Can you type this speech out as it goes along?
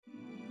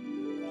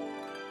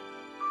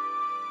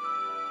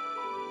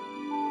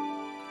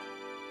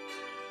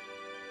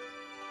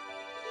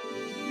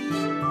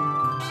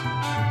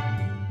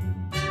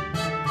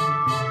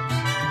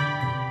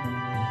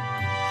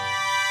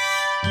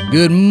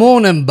Good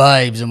morning,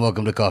 babes, and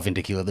welcome to Coffee and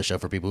Tequila, the show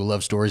for people who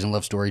love stories and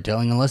love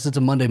storytelling, unless it's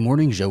a Monday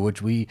morning show,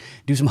 which we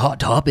do some hot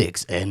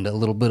topics and a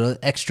little bit of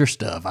extra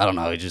stuff. I don't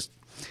know, just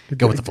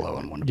go with the flow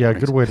on one. Yeah,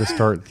 good way to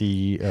start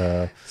the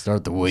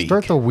week.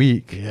 Start the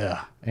week.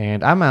 Yeah.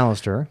 And I'm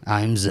Alistair.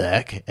 I'm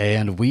Zach,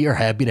 and we are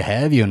happy to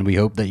have you, and we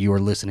hope that you are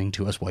listening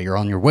to us while you're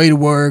on your way to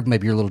work.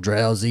 Maybe you're a little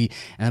drowsy,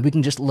 and we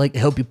can just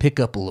help you pick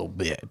up a little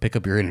bit, pick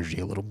up your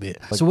energy a little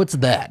bit. So what's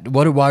that?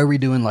 Why are we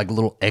doing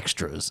little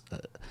extras?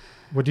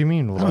 What do you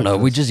mean? I don't know.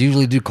 We just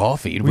usually do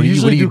coffee. What are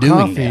you doing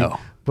coffee, now?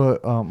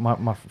 But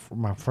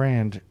my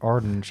friend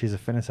Arden, she's a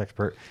fitness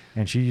expert,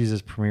 and she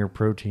uses Premier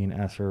Protein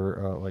as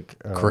her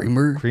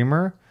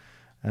creamer.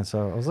 And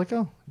so I was like,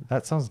 oh,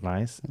 that sounds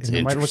nice.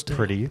 It might look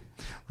pretty.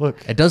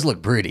 Look, it does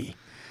look pretty.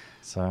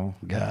 So,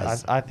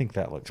 guys, I think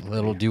that looks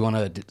pretty. Do you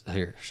want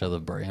to show the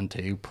brand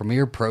too?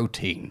 Premier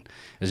Protein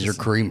is your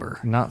creamer.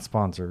 Not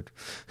sponsored.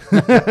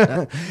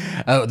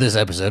 Oh, this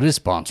episode is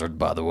sponsored,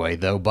 by the way,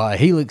 though, by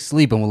Helix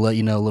Sleep, and we'll let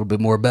you know a little bit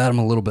more about them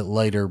a little bit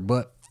later.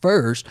 But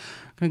first,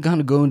 I'm going to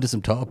kind of go into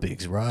some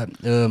topics, right?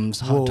 Some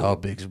hot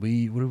topics.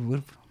 We've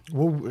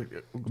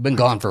been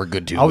gone for a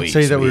good 2 weeks. I would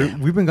say that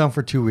we've been gone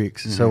for 2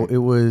 weeks. Mm-hmm. So it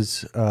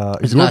was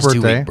it's your birthday.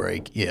 2 week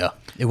break. Yeah,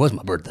 it was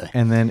my birthday.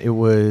 And then it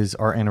was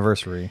our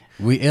anniversary.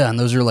 And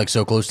those are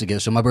so close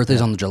together. So my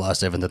birthday's on July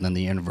 7th, and then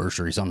the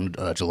anniversary's on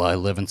July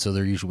 11th. So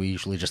we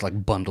usually just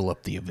bundle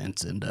up the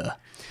events and.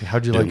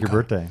 How'd you like your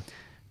birthday?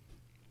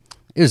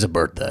 It was a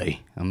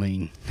birthday. I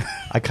mean,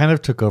 I kind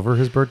of took over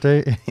his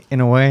birthday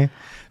in a way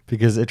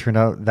because it turned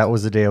out that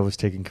was the day I was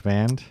taking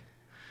command.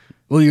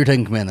 Well, you were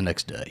taking command the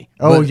next day.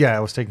 I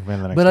was taking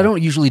command the next day. But I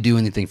don't usually do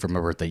anything for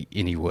my birthday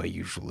anyway,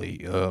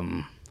 usually.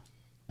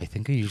 I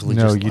think I usually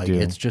do.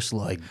 It's just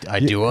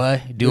do I?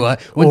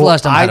 When's the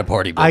last time I had a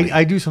party, buddy?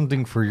 I do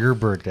something for your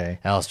birthday.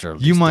 Alistair,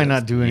 you might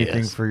not do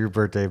anything for your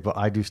birthday, but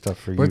I do stuff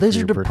for you. Birthdays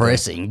are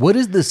depressing. What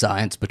is the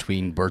science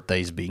between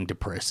birthdays being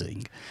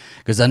depressing?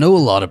 Because I know a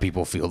lot of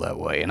people feel that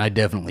way, and I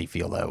definitely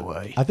feel that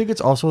way. I think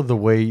it's also the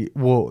way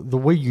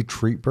you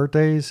treat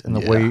birthdays and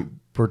the way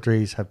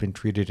birthdays have been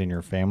treated in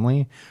your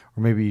family,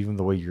 or maybe even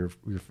the way your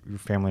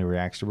family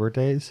reacts to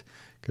birthdays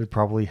could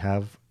probably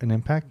have an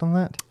impact on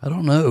that. I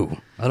don't know.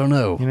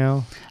 You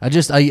know,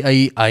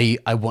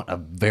 I want a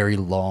very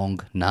long,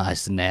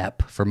 nice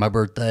nap for my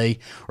birthday,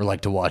 or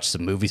to watch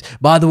some movies.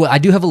 By the way, I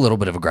do have a little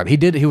bit of a gripe.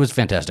 He was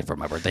fantastic for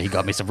my birthday. He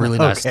got me some really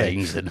nice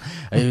things, and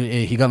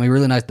he got me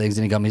really nice things,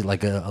 and he got me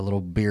a little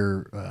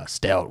beer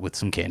stout with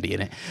some candy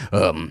in it.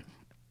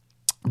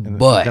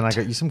 But then I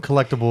got you some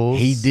collectibles.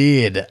 He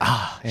did.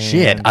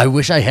 Shit. I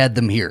wish I had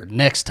them here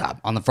next time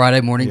on the Friday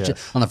morning,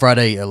 on the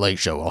Friday late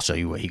show. I'll show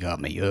you what he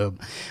got me.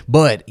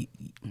 But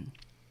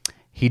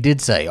he did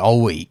say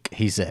all week,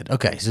 he said,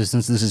 okay, so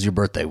since this is your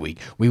birthday week,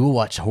 we will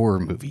watch horror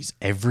movies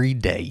every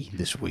day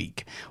this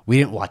week. We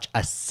didn't watch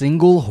a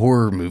single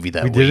horror movie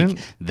that week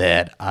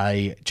that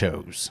I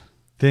chose.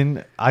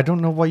 Then I don't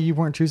know why you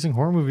weren't choosing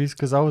horror movies,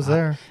 because I was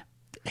there.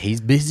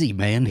 He's busy,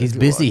 man. He's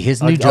busy.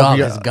 His new job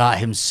has got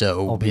him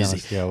so busy.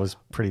 Honest, I was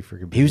pretty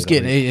freaking busy. He was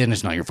and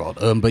it's not your fault.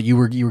 But you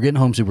were getting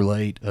home super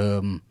late.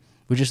 We're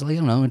just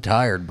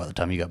tired by the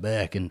time you got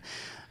back. And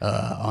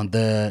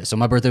so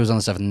my birthday was on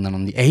the 7th, and then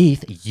on the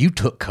 8th, you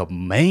took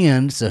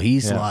command. So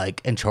he's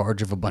in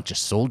charge of a bunch of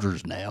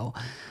soldiers now.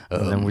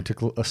 And then we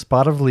took a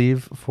spot of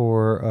leave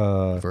for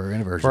our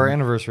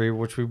anniversary,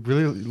 which we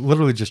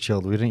literally just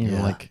chilled. We didn't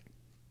even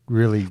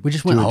really. We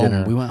just went home.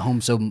 Dinner. We went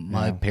home. So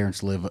my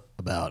parents live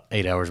about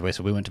 8 hours away,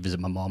 so we went to visit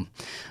my mom.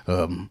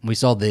 We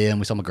saw them.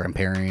 We saw my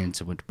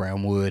grandparents. We went to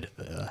Brownwood.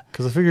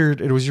 Because I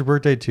figured it was your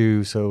birthday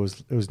too, so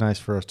it was nice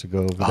for us to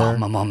go over there.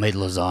 My mom made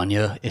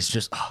lasagna. It's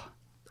just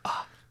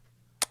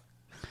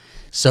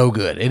so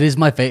good. It is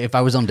my favorite. If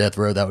I was on death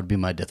row, that would be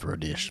my death row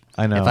dish.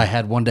 I know. If I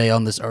had one day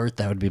on this earth,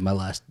 that would be my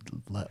last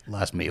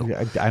meal.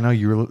 I know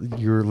you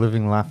were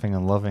living, laughing,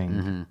 and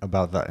loving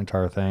about that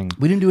entire thing.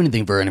 We didn't do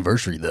anything for our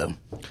anniversary though.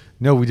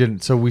 No, we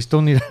didn't. So we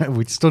still need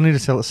to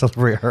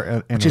celebrate our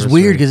anniversary. Which is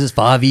weird because it's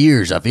 5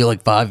 years. I feel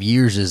like 5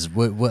 years is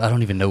what I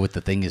don't even know what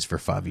the thing is for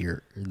 5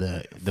 year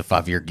the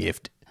 5 year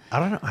gift. I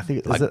don't know. I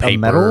think is it paper, a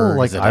metal,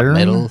 like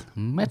iron?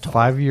 Metal.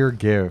 5 year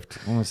gift.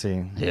 Let me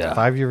see. Yeah.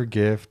 5 year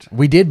gift.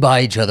 We did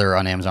buy each other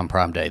on Amazon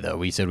Prime Day, though.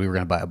 We said we were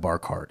going to buy a bar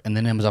cart. And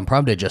then Amazon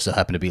Prime Day just so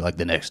happened to be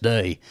the next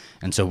day.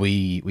 And so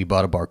we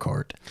bought a bar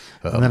cart.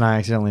 And then I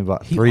accidentally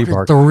bought 3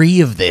 bar carts.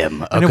 3 of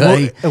them,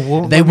 okay? It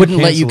won't they wouldn't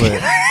let you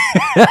it.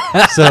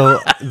 So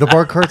the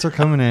bar carts are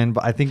coming in,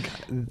 but I think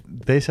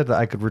they said that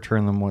I could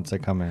return them once they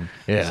come in.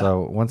 Yeah.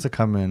 So once they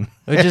come in.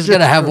 We're just going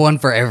to have one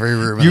for every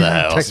room of the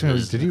house. Text me,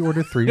 did you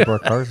order 3 bar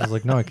carts? I was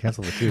like, no, I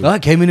canceled the 2. I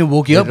came in and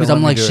woke you up because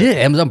I'm like, shit,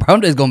 Amazon Prime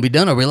Day is going to be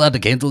done. Are we allowed to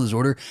cancel this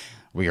order?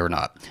 We are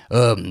not.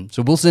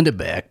 So we'll send it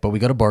back, but we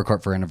got a bar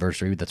cart for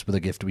anniversary. That's for the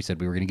gift we said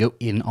we were going to go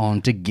in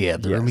on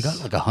together. Yes. And we got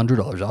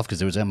 $100 off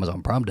because it was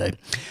Amazon Prime Day.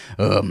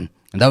 And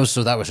that was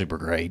super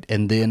great.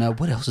 And then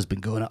what else has been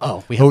going on?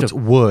 Oh, it's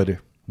wood.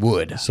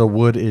 Wood. So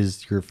wood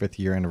is your 5th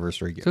year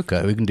anniversary gift.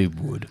 Okay, we can do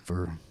wood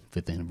for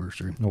 5th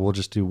anniversary. We'll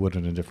just do wood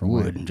in a different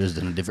way. Wood, just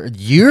in a different.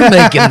 You're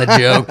making the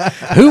joke.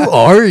 Who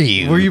are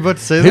you? Were you about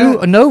to say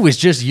that? No, it's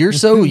just you're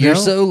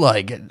so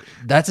like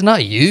that's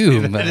not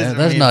you, man.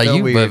 That's not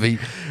you, baby.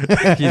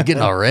 He's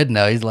getting all red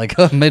now. He's like,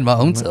 I made my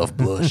own self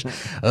blush.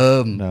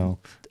 No.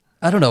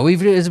 I don't know.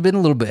 It's been a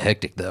little bit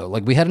hectic though.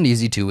 Like we had an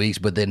easy 2 weeks,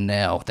 but then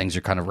now things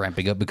are kind of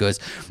ramping up because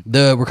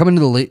we're coming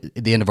to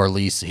the end of our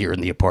lease here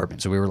in the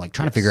apartment. So we were like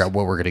trying to figure out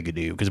what we're going to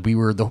do because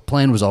the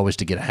plan was always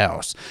to get a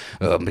house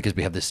because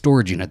we have this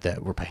storage unit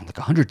that we're paying like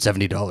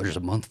 $170 a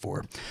month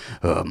for.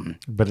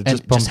 But it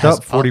just bumped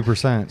up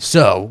 40%.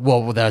 So,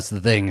 well, that's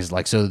the thing is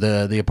like so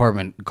the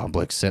apartment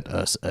complex sent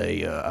us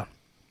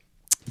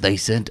They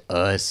sent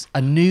us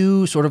a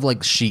new sort of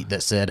like sheet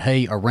that said,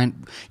 hey, our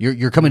rent,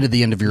 you're coming to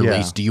the end of your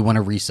lease. Do you want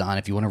to re-sign?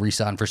 If you want to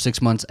re-sign for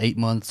 6 months, 8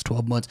 months,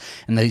 12 months,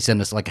 and they send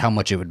us like how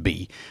much it would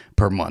be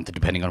per month,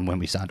 depending on when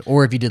we signed.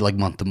 Or if you did like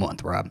month to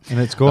month, Rob. And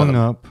it's going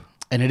up.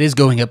 And it is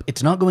going up.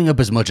 It's not going up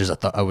as much as I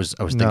thought. I was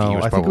thinking it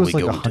was probably going to. I think it was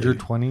like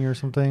 120 or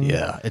something.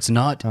 Yeah, it's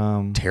not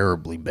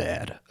terribly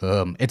bad.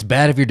 It's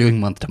bad if you're doing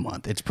month to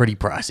month. It's pretty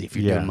pricey if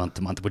you're doing month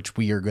to month, which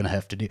we are going to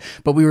have to do.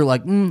 But we were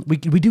like, we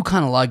do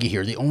kind of like it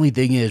here. The only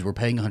thing is we're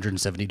paying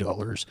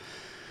 $170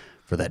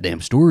 for that damn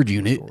storage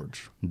unit.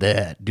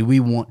 Do we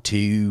want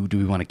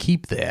to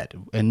keep that?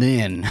 And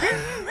then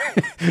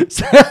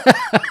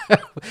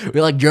we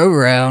like drove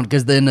around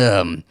because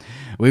then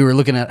we were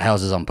looking at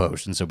houses on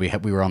post, and so we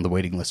were on the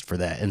waiting list for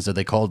that. And so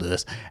they called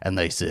us, and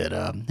they said,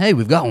 hey,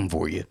 we've got one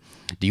for you.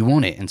 Do you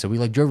want it? And so we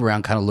like drove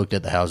around, kind of looked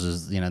at the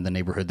houses, the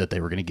neighborhood that they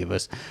were going to give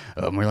us.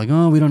 We're like,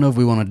 oh, we don't know if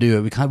we want to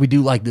do it. We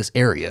do like this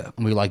area,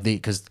 and we like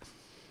because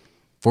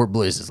Fort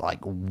Bliss is like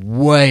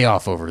way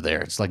off over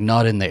there. It's like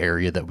not in the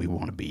area that we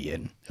want to be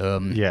in.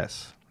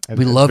 Yes.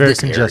 We love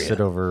this area. Very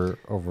congested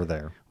over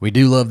there. We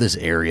do love this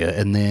area,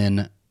 and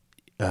then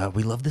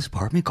we love this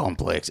apartment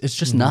complex. It's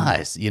just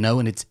nice,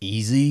 and it's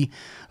easy.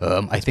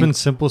 It's been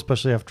simple,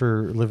 especially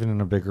after living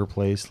in a bigger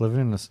place. Living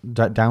in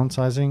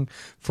downsizing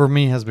for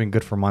me has been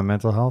good for my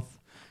mental health,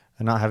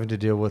 and not having to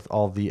deal with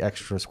all the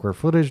extra square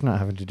footage, not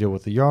having to deal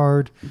with the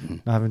yard,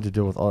 not having to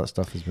deal with all that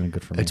stuff has been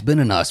good for me. It's been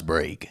a nice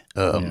break.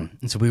 And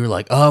so we were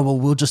like, oh, well,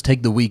 we'll just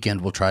take the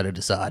weekend. We'll try to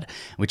decide.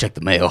 We checked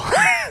the mail.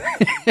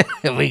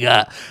 And we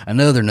got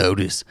another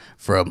notice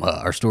from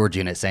our storage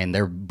unit saying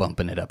they're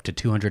bumping it up to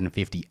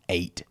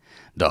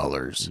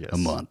 $258 a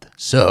month.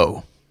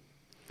 So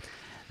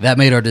that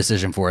made our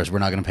decision for us. We're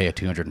not going to pay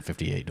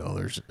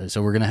 $258.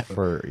 So we're going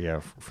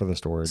to for the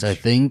storage. So I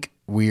think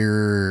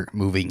we're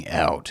moving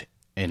out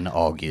in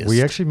August.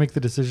 We actually make the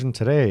decision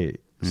today.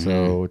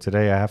 So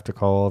today I have to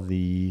call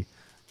the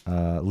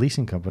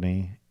leasing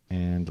company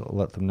and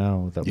let them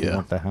know that we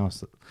want the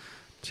house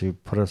to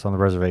put us on the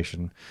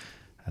reservation.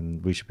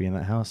 And we should be in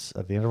that house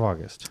at the end of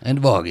August. End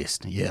of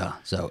August, yeah.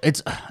 So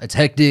it's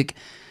hectic.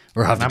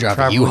 We'll have to drive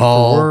a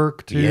U-Haul. For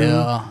work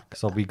too,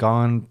 because I'll be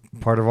gone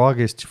part of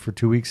August for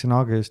 2 weeks in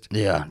August.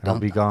 Yeah, I'll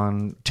be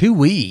gone 2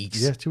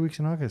 weeks. Yeah, 2 weeks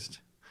in August.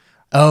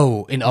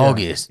 Oh, in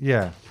August.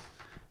 Yeah,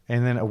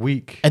 and then a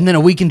week. And then a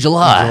week in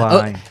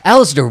July.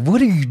 Alistair,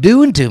 what are you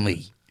doing to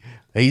me?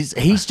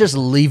 He's just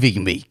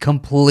leaving me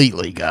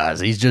completely, guys.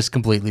 He's just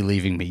completely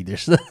leaving me.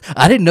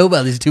 I didn't know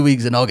about these 2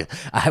 weeks in August.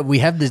 We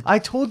have this. I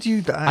told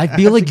you that. I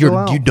feel like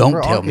you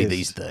don't tell me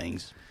these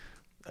things.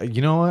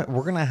 You know what?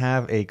 We're gonna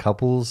have a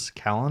couples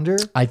calendar.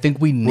 I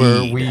think we need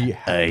where we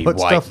put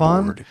stuff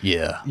on.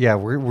 Yeah.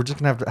 We're just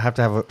gonna have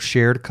to have a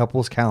shared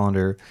couples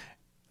calendar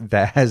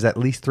that has at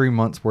least 3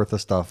 months worth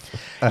of stuff.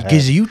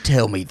 Because you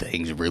tell me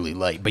things really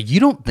late, but you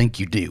don't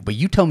think you do. But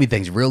you tell me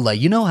things real late.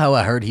 You know how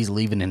I heard he's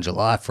leaving in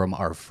July from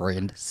our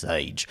friend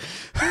Sage.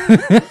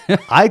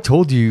 I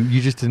told you, you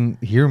just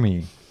didn't hear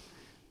me.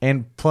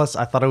 And plus,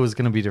 I thought it was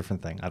going to be a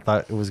different thing. I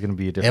thought it was going to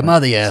be a different. Am I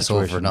the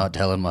asshole for not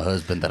telling my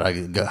husband that I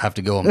have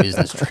to go on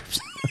business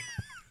trips?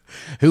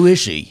 Who is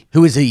she?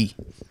 Who is he?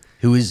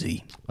 Who is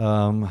he?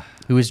 Who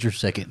is your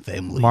second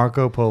family?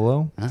 Marco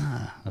Polo.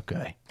 Ah,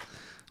 okay.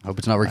 I hope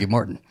it's not Ricky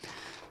Martin.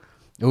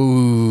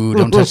 Ooh,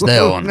 don't touch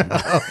that one.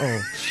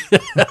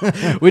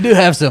 We do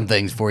have some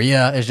things for you.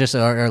 Yeah, it's just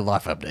our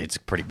life update's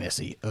pretty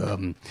messy.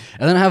 And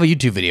then I have a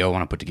YouTube video I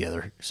want to put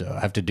together. So I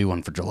have to do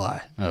one for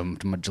July.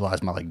 July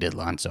is my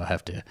deadline, so I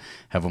have to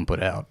have one put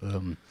out.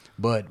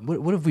 But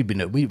what have we been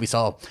doing? We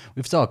saw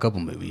a couple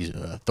movies.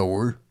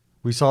 Thor.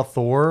 We saw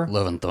Thor.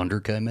 Love and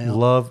Thunder came out.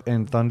 Love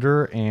and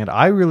Thunder, and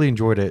I really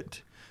enjoyed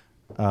it.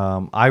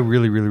 I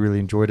really, really, really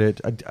enjoyed it.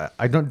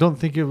 I don't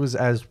think it was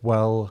as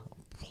well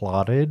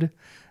plotted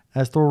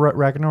as Thor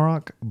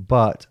Ragnarok,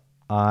 but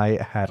I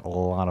had a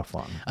lot of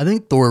fun. I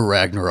think Thor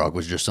Ragnarok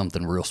was just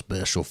something real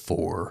special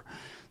for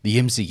the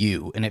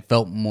MCU, and it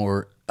felt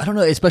more, I don't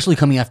know, especially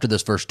coming after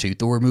those first two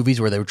Thor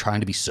movies where they were trying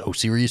to be so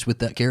serious with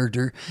that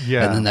character.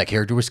 Yeah. And then that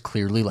character was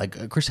clearly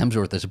Chris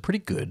Hemsworth is a pretty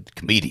good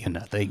comedian,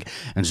 I think.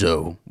 And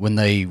so when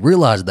they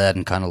realized that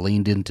and kind of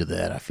leaned into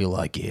that, I feel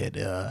like it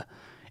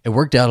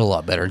worked out a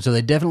lot better. And so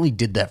they definitely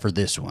did that for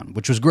this one,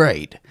 which was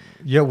great.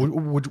 Yeah,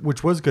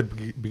 which was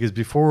good because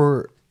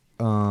before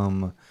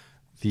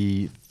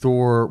the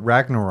Thor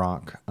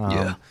Ragnarok,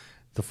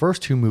 the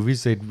first two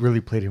movies, they'd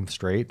really played him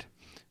straight.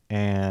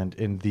 And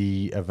in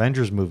the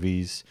Avengers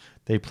movies,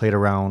 they played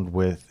around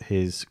with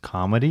his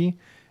comedy.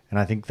 And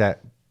I think that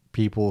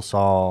people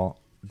saw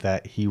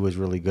that he was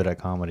really good at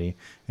comedy.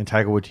 And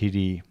Taika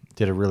Waititi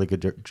did a really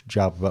good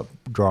job about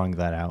drawing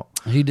that out.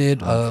 He did.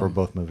 For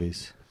both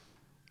movies.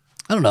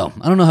 I don't know.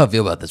 I don't know how I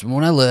feel about this. But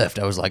when I left,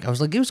 I was like,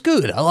 it was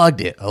good. I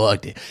liked it.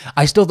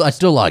 I still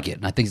like it,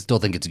 and I still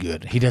think it's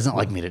good. He doesn't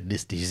like me to.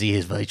 Do you see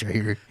his face right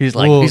here? He's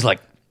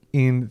like.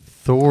 In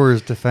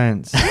Thor's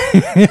defense,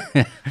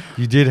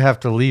 you did have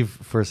to leave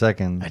for a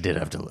second. I did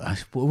have to.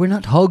 We're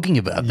not talking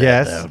about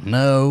that, though.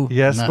 No.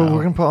 Yes, no. But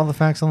we're going to put all the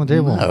facts on the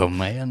table. No,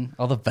 man.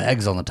 All the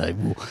facts on the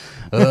table.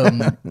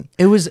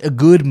 It was a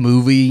good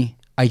movie.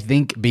 I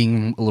think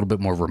being a little bit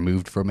more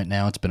removed from it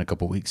now, it's been a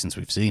couple weeks since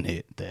we've seen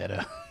it,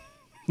 that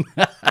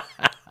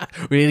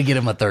we need to get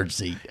him a third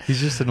seat. He's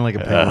just sitting like a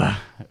penguin.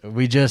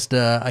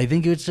 I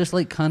think it's just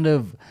like kind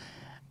of,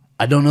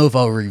 I don't know if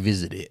I'll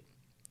revisit it.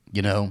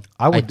 You know,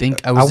 I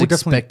was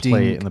expecting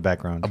play it in the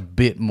background a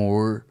bit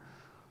more.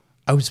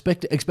 I was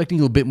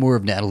expecting a bit more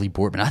of Natalie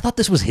Portman. I thought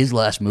this was his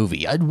last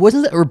movie.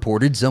 Wasn't that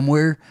reported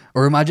somewhere,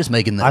 or am I just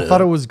making that up? I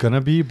thought it was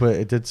gonna be, but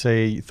it did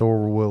say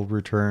Thor will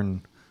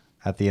return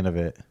at the end of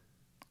it.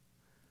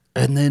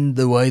 And then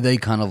the way they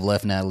kind of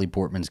left Natalie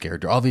Portman's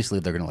character, obviously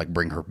they're gonna like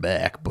bring her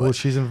back. But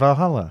she's in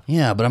Valhalla.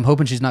 Yeah, but I'm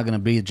hoping she's not gonna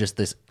be just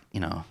this,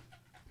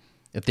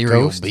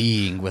 ethereal Ghost?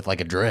 Being with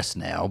like a dress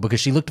now, because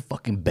she looked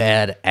fucking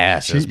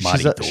badass as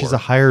Mighty Thor. She's a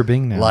higher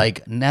being now.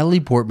 Like Natalie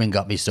Portman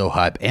got me so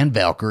hyped, and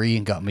Valkyrie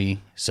got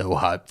me so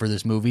hyped for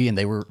this movie, and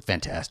they were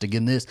fantastic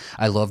in this.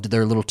 I loved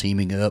their little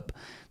teaming up.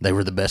 They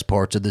were the best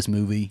parts of this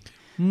movie.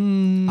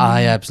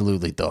 I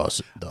absolutely thought.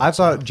 I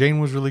thought Jane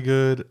was really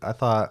good.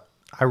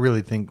 I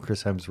really think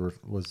Chris Hemsworth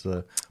was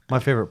my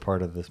favorite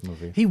part of this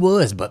movie. He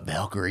was, but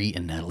Valkyrie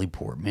and Natalie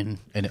Portman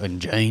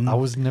and Jane. I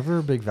was never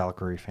a big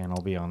Valkyrie fan,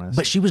 I'll be honest.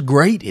 But she was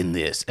great in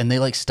this, and they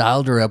like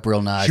styled her up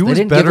real nice. She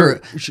was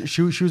better.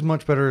 She was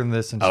much better in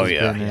this. Than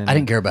I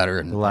didn't care about her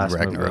in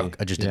Ragnarok. Movie.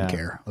 I just didn't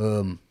care.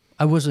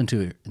 I was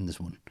into it in this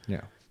one.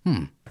 Yeah.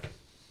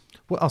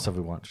 What else have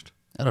we watched?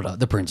 I don't know.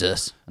 The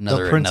Princess.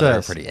 Another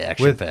pretty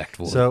action-packed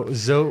one.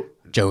 So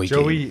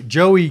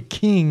Joey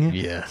King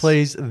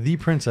plays the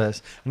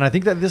princess. And I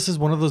think that this is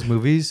one of those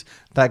movies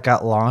that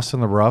got lost in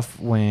the rough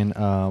when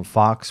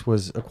Fox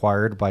was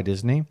acquired by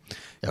Disney.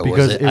 Oh,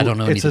 because I don't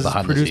know anything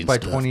behind the scenes. It says produced by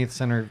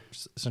 20th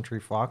Century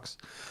Fox.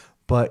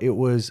 But it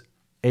was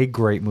a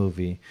great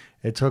movie.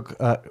 It took,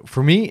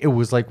 for me, it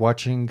was like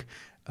watching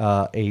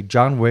a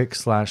John Wick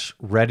 /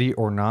 Ready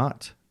or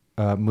Not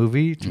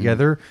movie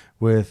together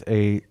with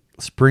a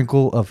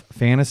sprinkle of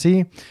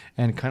fantasy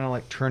and kind of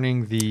like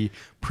turning the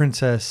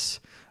princess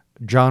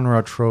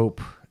genre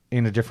trope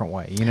in a different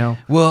way,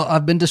 Well,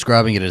 I've been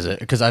describing it as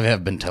because I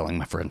have been telling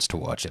my friends to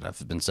watch it.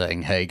 I've been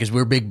saying, hey, because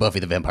we're big Buffy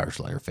the Vampire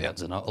Slayer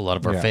fans, and a lot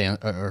of our fans,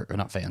 or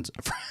not fans,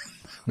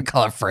 we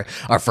call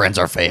our friends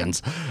our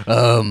fans.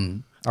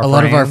 A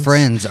lot of our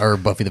friends are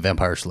Buffy the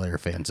Vampire Slayer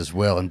fans as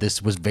well, and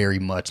this was very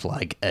much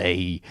like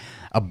a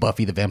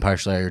Buffy the Vampire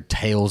Slayer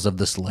Tales of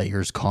the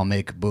Slayers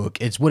comic book.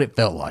 It's what it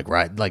felt like,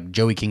 right? Like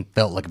Joey King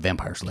felt like a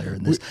vampire slayer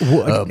in this.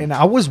 And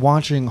I was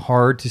watching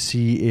hard to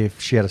see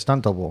if she had a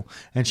stunt double,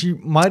 and she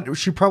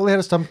probably had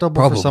a stunt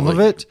double for some of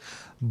it,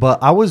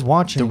 but I was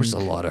watching. There was a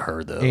lot of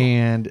her though,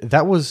 and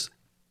that was.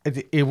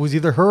 It was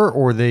either her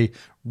or they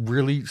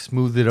really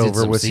smoothed it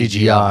over with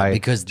CGI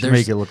because to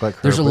make it look like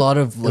her. There's a lot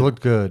of it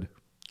looked good.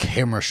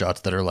 Camera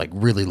shots that are like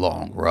really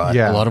long, right?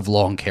 Yeah. A lot of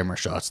long camera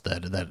shots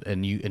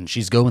and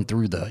she's going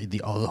through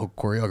the whole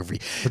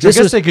choreography. Which I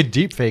guess they could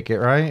deep fake it,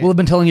 right? Well, I've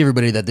been telling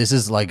everybody that this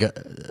is like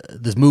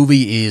this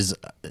movie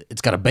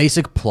it's got a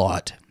basic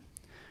plot,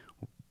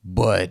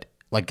 but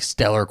like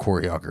stellar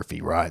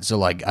choreography, right? So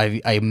like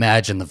I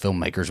imagine the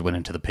filmmakers went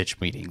into the pitch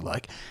meeting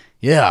like,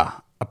 yeah,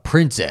 a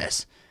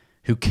princess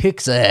who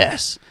kicks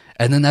ass.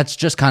 And then that's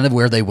just kind of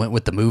where they went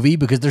with the movie,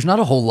 because there's not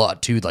a whole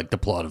lot to like the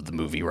plot of the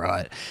movie,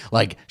 right?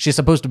 Like she's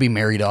supposed to be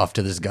married off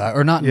to this guy,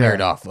 or not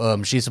married off.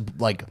 She's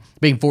like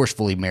being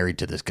forcefully married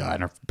to this guy,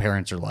 and her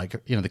parents are like,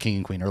 the king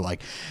and queen are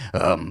like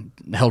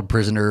held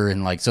prisoner,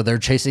 and like so they're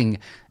chasing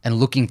and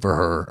looking for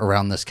her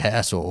around this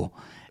castle.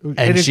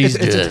 And it's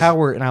a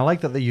tower, and I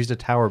like that they used a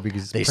tower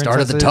because they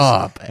start at the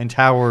top, and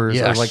towers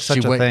are like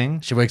such a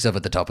thing. She wakes up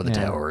at the top of the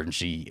tower, and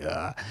she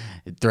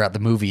throughout the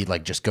movie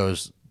like just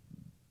goes,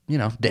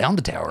 down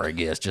the tower, I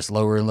guess, just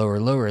lower and lower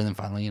and lower. And then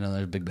finally,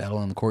 there's a big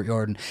battle in the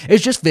courtyard. And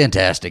it's just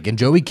fantastic. And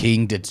Joey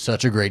King did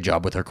such a great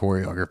job with her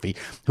choreography.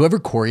 Whoever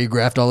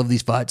choreographed all of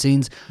these fight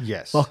scenes,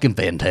 fucking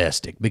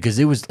fantastic, because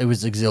it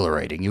was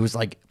exhilarating. It was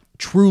like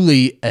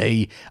truly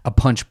a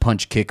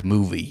punch kick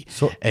movie.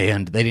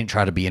 And they didn't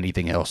try to be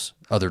anything else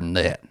other than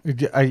that.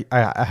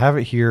 I have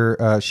it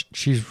here.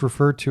 She's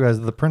referred to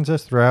as the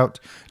princess throughout.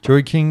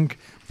 Joey King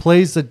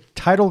plays the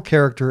title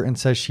character and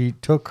says she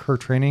took her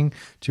training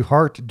to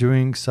heart,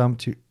 doing some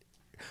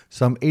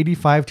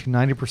 85 to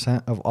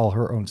 90% of all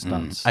her own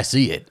stunts. I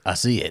see it,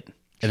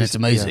 and it's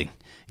amazing.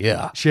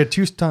 Yeah. She had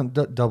 2 stunt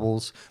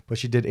doubles, but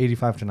she did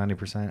 85 to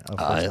 90% of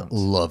her I stunts.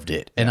 loved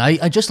it. And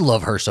I just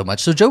love her so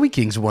much. So Joey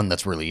King's one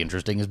that's really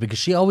interesting is because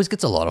she always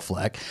gets a lot of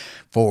flack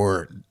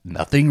for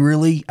nothing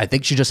really. I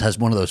think she just has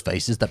one of those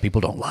faces that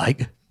people don't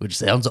like, which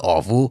sounds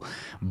awful,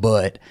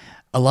 but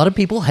a lot of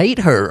people hate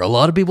her. A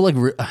lot of people I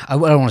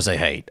don't want to say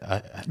hate.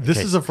 This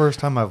is the first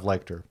time I've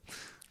liked her.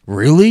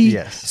 Really?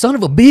 Yes. Son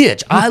of a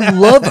bitch. I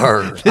love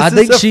her. I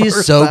think she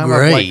is so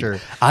great.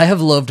 I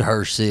have loved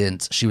her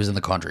since she was in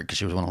The Conjuring because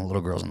she was one of the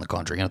little girls in The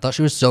Conjuring. And I thought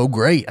she was so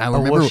great. I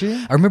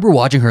remember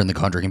watching her in The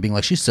Conjuring and being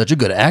like, she's such a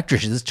good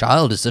actress. This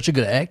child is such a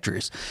good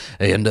actress.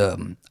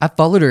 And I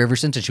followed her ever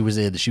since. And she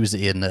was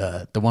in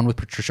the one with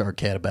Patricia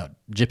Arquette about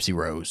Gypsy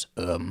Rose.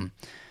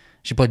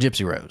 She played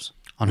Gypsy Rose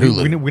on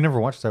Hulu. We never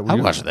watched that. I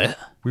watched that.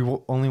 We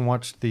only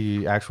watched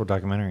the actual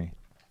documentary.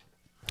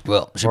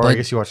 Well, I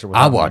guess you watched it with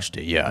I watched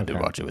it. Yeah, I did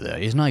watch it with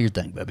that. It's not your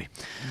thing, baby.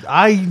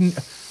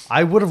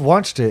 I would have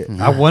watched it.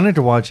 I wanted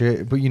to watch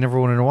it, but you never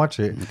wanted to watch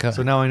it. Okay.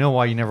 So now I know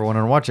why you never wanted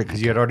to watch it, because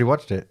you had already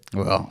watched it.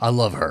 Well, I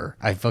love her.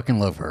 I fucking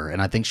love her.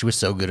 And I think she was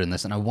so good in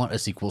this, and I want a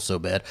sequel so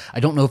bad. I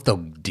don't know if they'll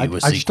do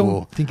a sequel. I just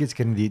don't think it's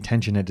getting the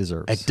attention it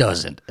deserves. It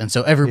doesn't. And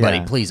so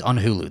everybody, please, on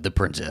Hulu, The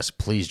Princess,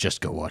 please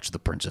just go watch The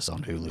Princess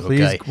on Hulu.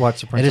 Please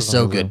watch The Princess. It is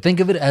so good. Think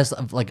of it as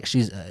like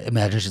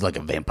imagine she's like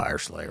a vampire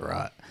slayer,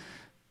 right?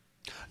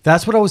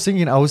 That's what I was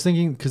thinking. I was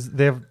thinking because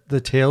they have the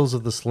Tales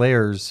of the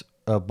Slayers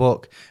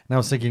book, and I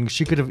was thinking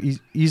she could have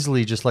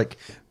easily just like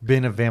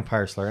been a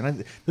vampire slayer.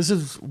 And this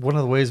is one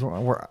of the ways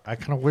where I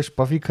kind of wish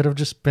Buffy could have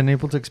just been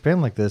able to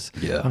expand like this,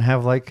 and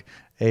have like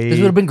this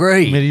would have been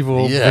great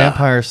medieval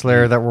vampire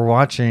slayer that we're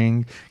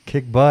watching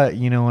kick butt,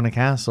 in a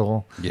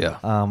castle. Yeah,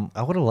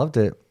 I would have loved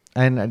it.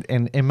 And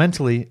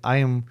mentally,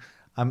 I'm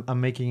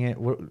making it.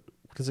 What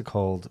is it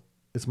called?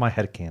 It's my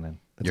headcanon.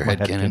 Your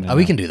headcanon. Oh,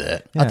 we can do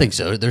that. Yeah. I think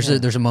so. There's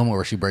a moment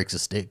where she breaks a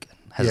stick,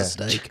 has a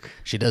steak.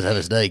 She does have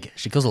a steak.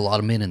 She kills a lot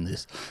of men in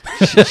this.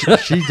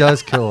 she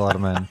does kill a lot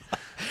of men.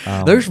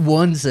 There's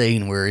one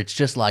scene where it's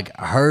just like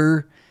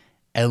her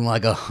and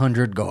like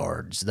 100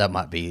 guards. That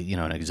might be,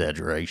 an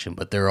exaggeration,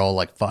 but they're all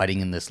like fighting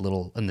in this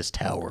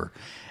tower,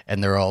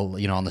 and they're all,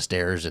 on the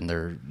stairs, and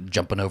they're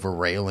jumping over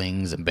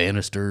railings and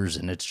banisters,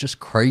 and it's just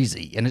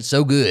crazy, and it's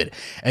so good.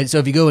 And so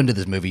if you go into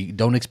this movie,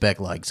 don't expect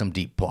like some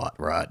deep plot,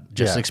 right?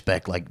 Just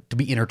expect like to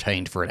be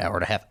entertained for an hour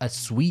and a half, a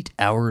sweet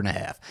hour and a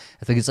half.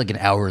 I think it's like an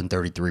hour and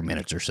 33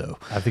 minutes or so.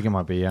 I think it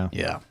might be, yeah.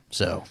 Yeah.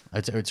 So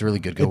it's really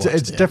good.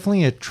 It's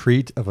definitely a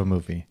treat of a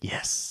movie.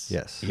 Yes.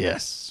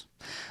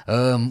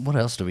 What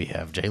else do we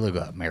have? J-Lo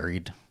got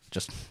married.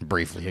 Just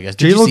briefly, I guess.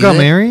 J-Lo got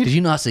married? Did you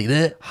not see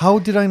that? How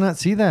did I not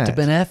see that? To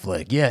Ben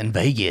Affleck, yeah, in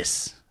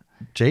Vegas.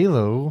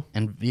 J-Lo?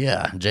 And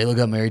yeah, J-Lo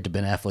got married to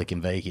Ben Affleck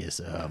in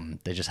Vegas.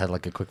 They just had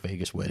like a quick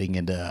Vegas wedding,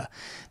 and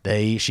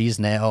she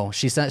sent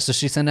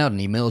out an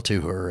email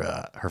to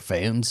her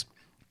fans,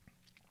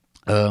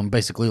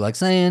 basically like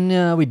saying,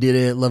 yeah, we did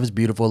it. Love is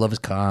beautiful. Love is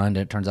kind.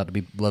 And it turns out to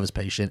be love is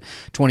patient.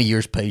 20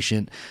 years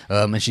patient.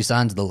 And she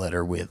signs the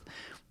letter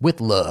with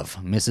love,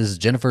 Mrs.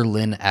 Jennifer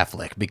Lynn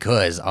Affleck,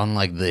 because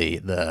unlike the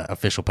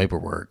official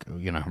paperwork,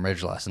 her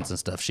marriage license and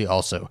stuff, she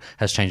also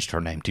has changed her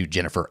name to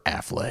Jennifer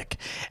Affleck.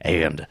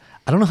 And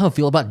I don't know how I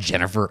feel about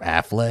Jennifer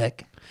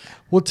Affleck.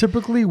 Well,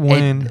 typically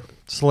when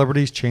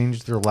celebrities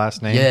change their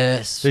last name,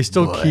 they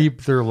still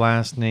keep their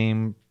last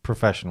name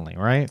professionally,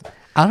 right?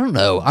 I don't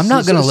know. I'm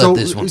not going to let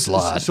this one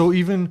slide. So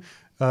even,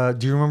 do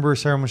you remember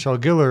Sarah Michelle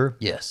Gellar?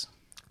 Yes.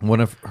 One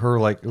of her,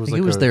 it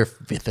was their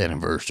 5th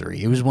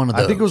anniversary. It was one of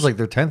those. I think it was like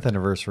their 10th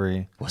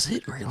anniversary. Was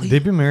it really?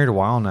 They've been married a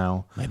while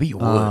now. Maybe it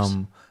was.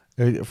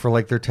 For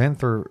like their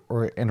 10th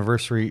or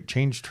anniversary,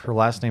 changed her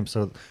last name,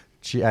 so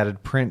she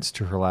added Prince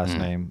to her last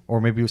name. Or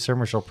maybe it was Sarah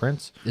Michelle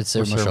Prince. It's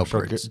Sarah Michelle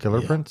Prince.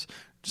 Gellar Prince.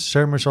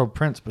 Sarah Michelle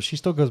Prince, but she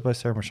still goes by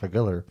Sarah Michelle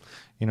Gellar.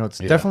 It's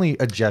definitely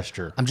a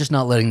gesture. I'm just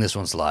not letting this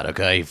one slide,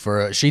 okay?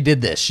 She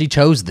did this. She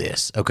chose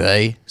this,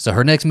 okay? So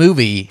her next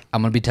movie,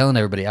 I'm going to be telling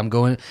everybody, I'm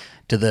going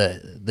to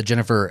the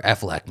Jennifer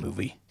Affleck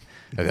movie.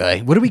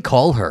 Okay, what do we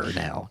call her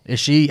now? Is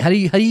she? How do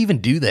you even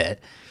do that?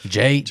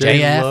 Jaff?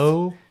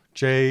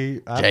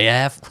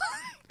 Jaff.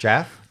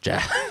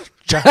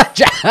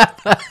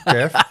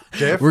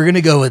 We're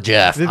gonna go with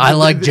Jaff. I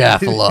like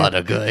Jaff a lot.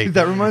 Okay,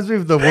 that reminds me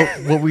of the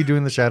what we do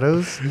in the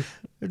shadows.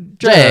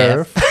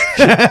 Jaff.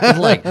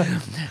 Like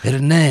her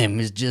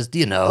name is just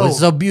it's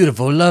so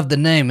beautiful. Love the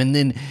name, and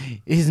then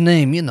his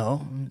name,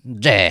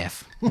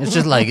 Jaff. It's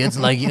just like it's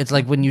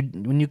like when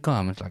you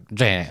come, it's like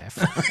Jaff.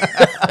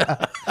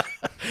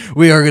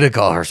 We are gonna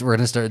call her. So we're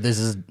gonna start.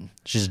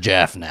 She's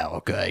Jaff now.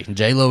 Okay,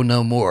 J-Lo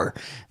no more.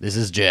 This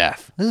is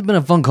Jaff. This has been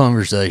a fun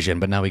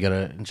conversation, but now we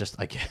gotta just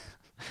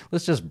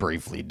let's just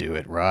briefly do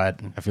it, right?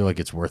 I feel like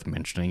it's worth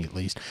mentioning at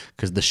least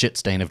because the shit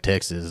stain of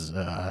Texas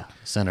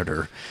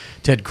Senator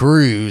Ted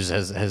Cruz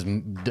has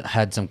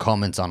had some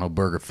comments on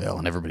Obergefell,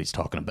 and everybody's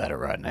talking about it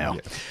right now.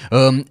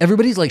 Yeah.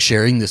 Everybody's like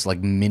sharing this like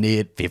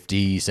minute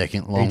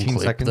 50-second long 18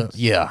 clip. Seconds?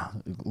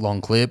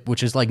 Long clip,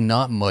 which is like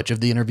not much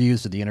of the interview.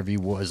 So the interview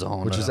was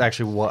on, which is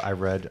actually what I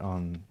read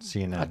on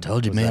CNN. I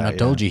told you, man. I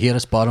told you he had a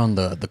spot on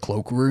the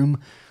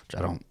cloakroom. which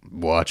I don't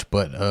watch,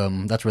 but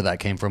that's where that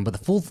came from. But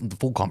the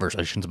full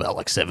conversation's about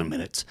like 7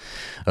 minutes,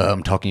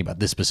 talking about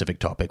this specific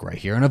topic right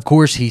here. And of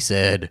course, he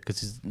said,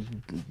 because he's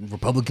a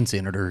Republican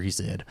senator, he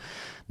said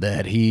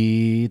that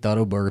he thought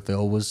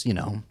Obergefell was,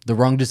 the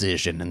wrong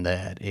decision, and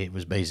that it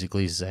was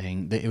basically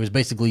saying that it was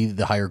basically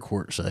the higher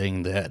court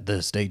saying that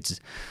the states,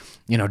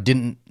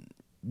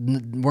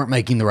 weren't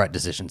making the right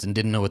decisions and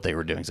didn't know what they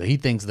were doing. So he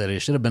thinks that it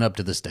should have been up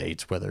to the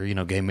states whether,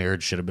 gay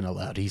marriage should have been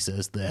allowed. He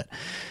says that,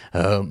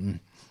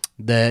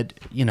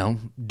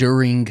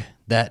 during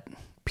that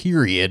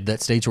period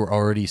that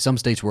some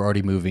states were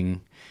already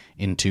moving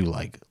into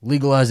like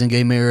legalizing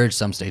gay marriage.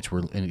 Some states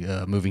were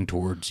moving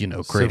towards,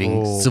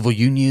 creating civil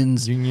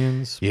unions,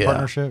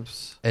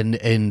 partnerships.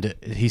 And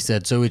he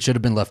said, so it should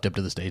have been left up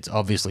to the states.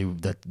 Obviously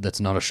that's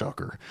not a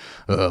shocker.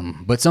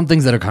 But some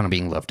things that are kind of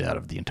being left out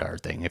of the entire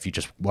thing, if you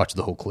just watch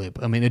the whole clip,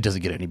 I mean, it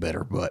doesn't get any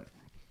better, but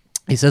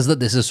he says that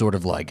this is sort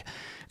of like,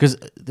 because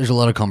there's a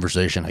lot of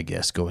conversation, I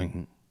guess,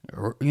 going,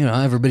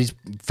 everybody's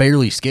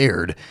fairly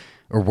scared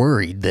or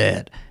worried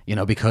that,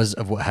 because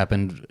of what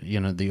happened,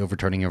 the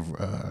overturning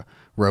of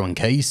Roe and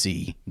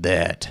Casey,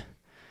 that,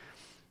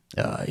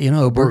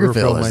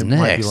 Obergefell is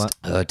next.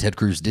 Ted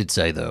Cruz did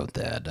say, though,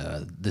 that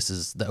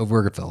that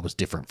Obergefell was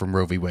different from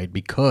Roe v. Wade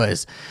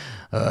because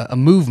a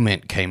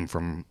movement came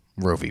from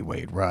Roe v.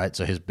 Wade, right?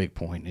 So his big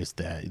point is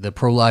that the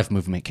pro-life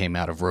movement came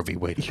out of Roe v.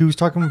 Wade. He was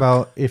talking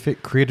about if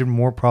it created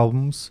more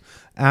problems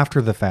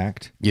after the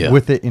fact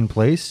with it in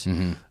place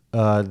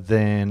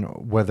than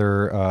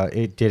whether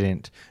it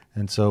didn't.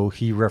 And so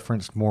he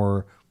referenced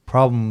more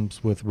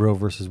problems with Roe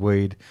versus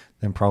Wade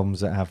than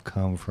problems that have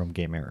come from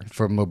gay marriage.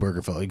 From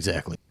Obergefell,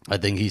 exactly. I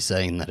think he's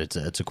saying that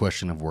it's a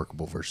question of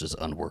workable versus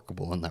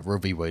unworkable, and that Roe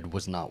v. Wade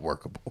was not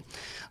workable.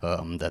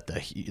 That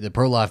the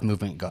pro-life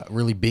movement got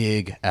really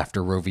big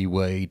after Roe v.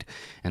 Wade,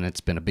 and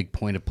it's been a big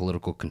point of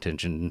political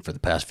contention for the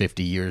past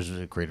 50 years.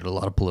 It created a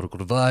lot of political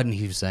divide, and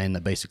he was saying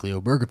that basically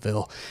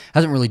Obergefell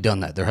hasn't really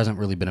done that. There hasn't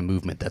really been a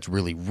movement that's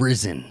really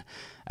risen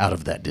out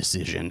of that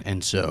decision,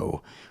 and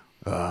so...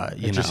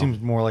 it just seems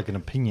more like an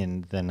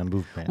opinion than a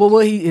movement. Well,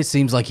 it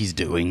seems like he's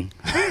doing,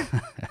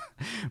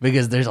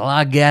 because there's a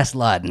lot of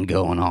gaslighting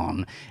going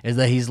on. Is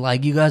that he's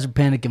like, you guys are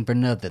panicking for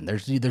nothing.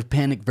 There's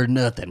panic for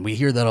nothing. We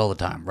hear that all the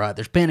time, right?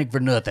 There's panic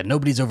for nothing.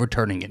 Nobody's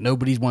overturning it.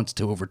 Nobody wants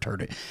to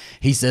overturn it.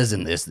 He says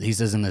in this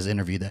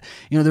interview that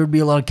there would be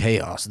a lot of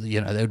chaos.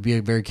 There would be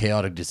a very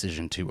chaotic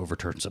decision to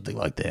overturn something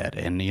like that.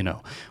 And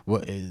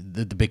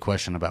the big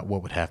question about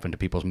what would happen to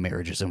people's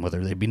marriages and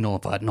whether they'd be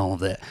nullified and all of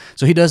that.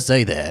 So he does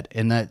say that,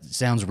 and that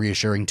sounds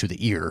reassuring to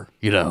the ear,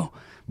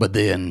 but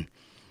then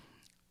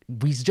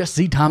we just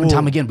see time and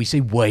time again, we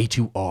say way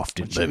too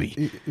often,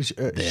 baby.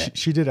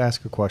 She did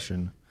ask a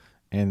question,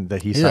 and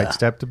that he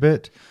sidestepped a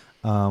bit,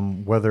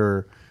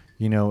 whether,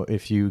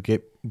 if you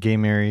get gay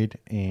married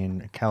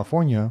in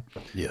California,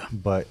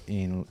 but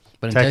in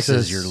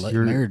Texas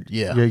you're married,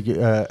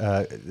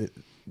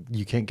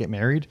 you can't get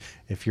married.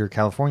 If you're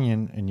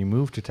Californian and you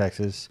move to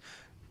Texas,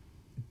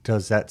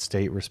 does that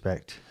state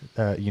respect,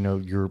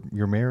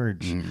 your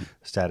marriage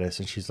status?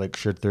 And she's like,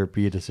 should there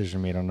be a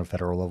decision made on a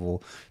federal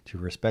level to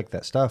respect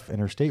that stuff?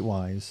 Interstate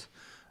wise,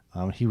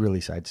 he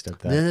really sidestepped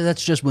that.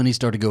 That's just when he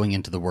started going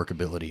into the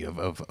workability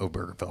of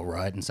Obergefell,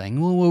 right? And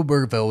saying, well,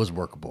 Obergefell was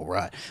workable,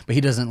 right? But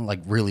he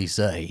doesn't really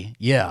say,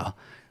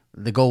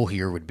 the goal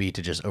here would be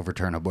to just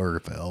overturn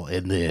Obergefell,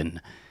 and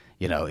then,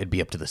 it'd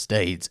be up to the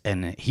states.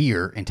 And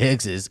here in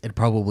Texas, you're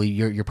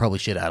probably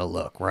shit out of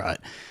luck, right?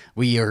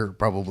 We are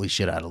probably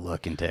shit out of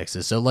luck in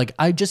Texas. So,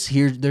 I just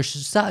hear there's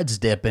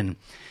sidestepping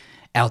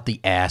out the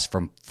ass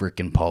from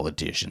freaking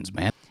politicians,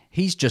 man.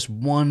 He's just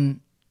one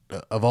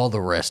of all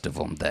the rest of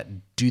them that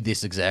do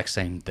this exact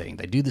same thing.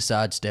 They do the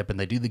sidestepping,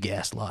 they do the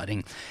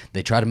gaslighting.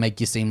 They try to make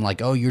you seem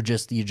like, oh, you're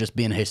just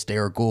being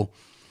hysterical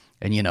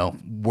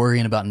and,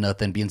 worrying about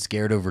nothing, being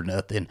scared over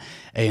nothing.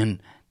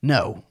 And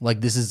no,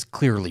 this is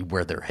clearly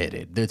where they're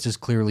headed. This is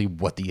clearly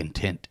what the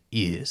intent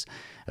is.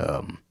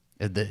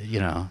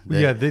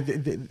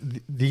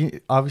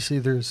 Obviously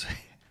there's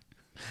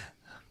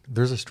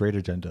a straight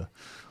agenda.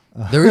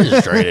 There is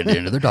a straight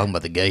agenda. They're talking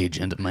about the gay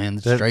agenda, man.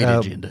 The straight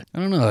agenda. I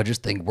don't know. I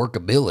just think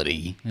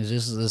workability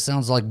it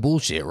sounds like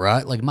bullshit,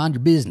 right? Mind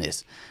your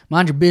business.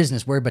 Mind your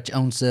business. Worry about your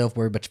own self.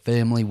 Worry about your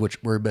family.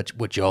 Worry about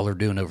what y'all are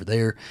doing over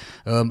there.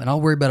 And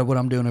I'll worry about what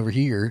I'm doing over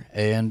here.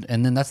 And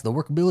then that's the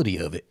workability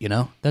of it,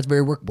 That's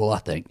very workable, I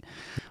think.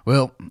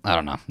 Well, I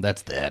don't know.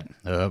 That's that.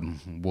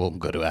 We'll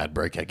go to ad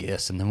break, I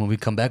guess. And then when we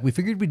come back, we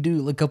figured we'd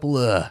do a couple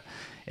of...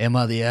 Am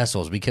I the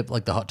assholes? We kept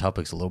the hot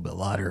topics a little bit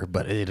lighter,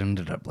 but it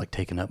ended up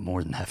taking up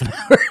more than half an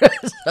hour.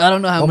 I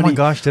don't know how many. Oh my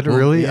gosh, did it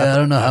really? Yeah, I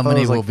don't know how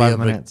many we'll be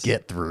able to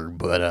get through,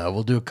 but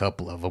we'll do a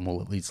couple of them.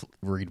 We'll at least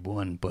read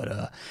one,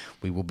 but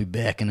we will be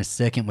back in a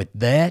second with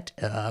that.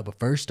 But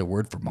first, a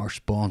word from our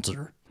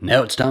sponsor.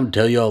 Now it's time to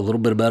tell you all a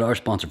little bit about our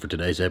sponsor for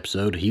today's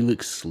episode,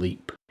 Helix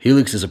Sleep.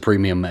 Helix is a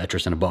premium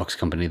mattress and a box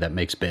company that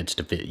makes beds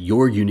to fit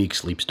your unique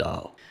sleep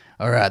style.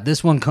 All right,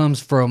 this one comes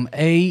from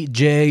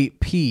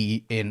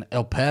AJP in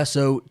El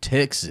Paso,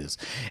 Texas.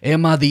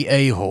 Am I the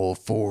a-hole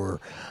for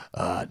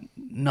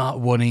not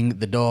wanting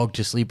the dog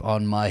to sleep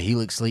on my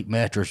Helix Sleep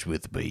mattress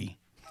with me.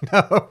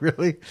 Oh,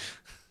 really?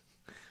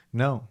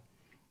 No.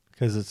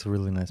 Because it's a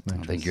really nice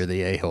mattress. I think you're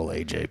the a-hole,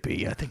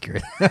 AJP. I think you're...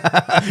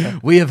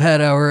 We have had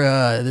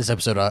our... this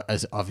episode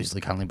is obviously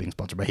kindly being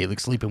sponsored by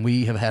Helix Sleep, and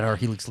we have had our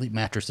Helix Sleep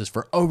mattresses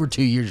for over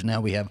 2 years now.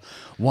 We have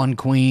one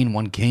queen,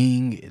 one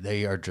king.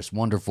 They are just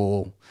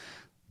wonderful.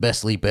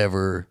 Best sleep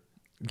ever.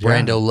 Yeah.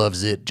 Brando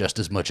loves it just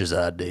as much as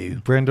I do.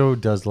 Brando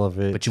does love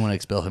it. But you want to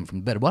expel him from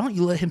bed. Why don't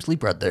you let him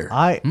sleep right there?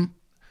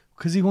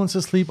 Because he wants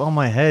to sleep on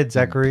my head,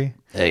 Zachary.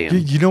 Damn.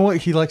 You know what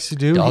he likes to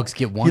do? Dogs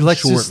get one short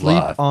life. He likes to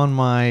sleep on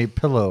my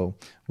pillow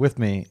with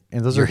me,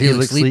 and those Your are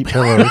Helix Sleep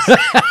pillows.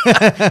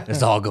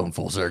 It's all going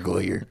full circle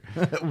here.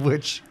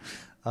 Which,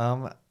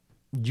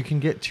 you can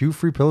get 2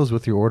 free pillows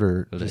with your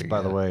order. Just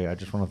by the way, I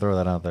just want to throw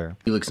that out there.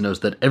 Helix knows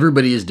that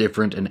everybody is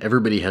different and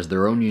everybody has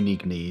their own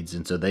unique needs,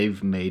 and so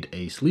they've made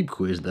a sleep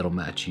quiz that'll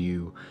match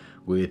you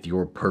with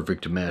your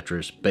perfect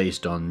mattress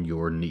based on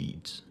your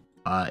needs.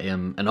 I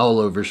am an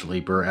all-over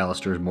sleeper.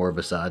 Alistair's more of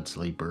a side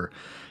sleeper.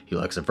 He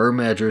likes a firm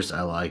mattress.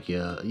 I like,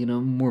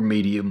 more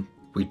medium.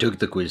 We took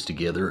the quiz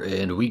together,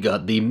 and we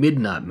got the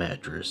Midnight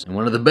mattress. And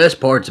one of the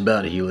best parts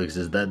about Helix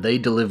is that they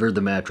deliver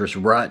the mattress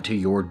right to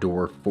your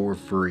door for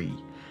free.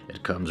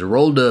 It comes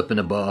rolled up in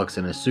a box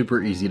and is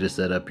super easy to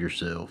set up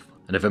yourself.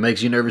 And if it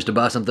makes you nervous to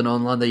buy something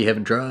online that you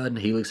haven't tried,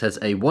 Helix has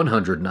a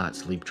 100-night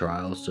sleep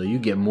trial, so you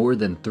get more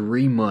than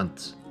 3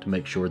 months to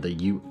make sure that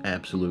you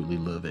absolutely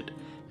love it.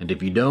 And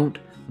if you don't,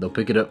 they'll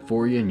pick it up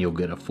for you and you'll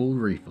get a full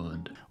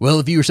refund. Well,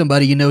 if you or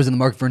somebody you know is in the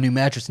market for a new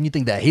mattress and you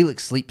think that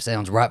Helix Sleep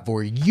sounds right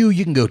for you,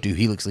 you can go to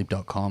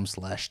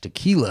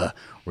helixsleep.com/tequila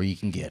where you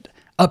can get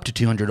up to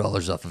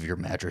 $200 off of your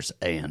mattress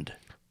and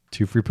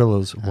 2 free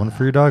pillows. One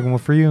for your dog and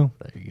one for you.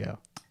 There you go.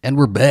 And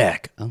we're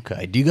back.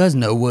 Okay. Do you guys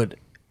know what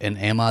an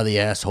Am I the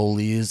Asshole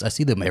is? I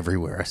see them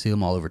everywhere. I see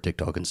them all over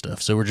TikTok and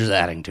stuff. So we're just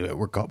adding to it.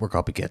 We're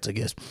copycats, I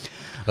guess.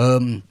 I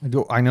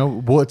know.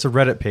 Well, it's a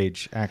Reddit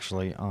page,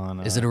 actually.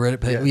 Is it a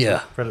Reddit page?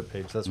 Yeah. Reddit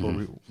page. That's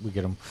where we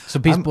get them. So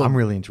people, I'm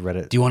really into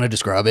Reddit. Do you want to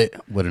describe it?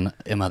 What an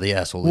Am I the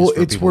Asshole is well,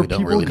 for it's people where who don't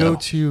people really go know?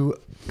 to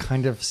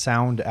kind of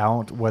sound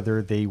out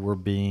whether they were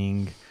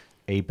being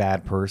a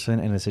bad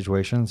person in a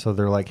situation. So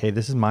they're like, hey,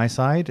 this is my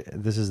side.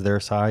 This is their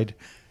side.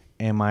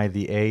 Am I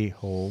the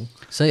a-hole?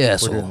 Say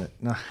asshole.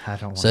 No, I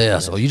don't want to say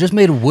asshole. You just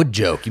made a wood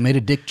joke. You made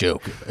a dick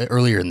joke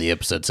earlier in the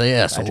episode. Say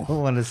asshole. I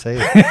don't want to say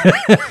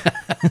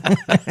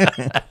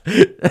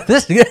it.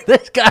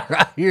 this guy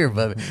right here,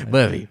 Bubby.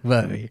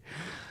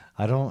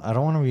 I don't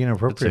want to be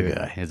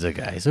inappropriate. It's a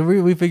guy. So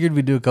we figured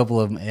we'd do a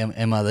couple of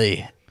am I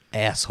the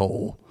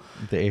asshole?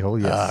 The a-hole,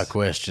 yes.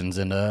 Questions.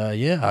 And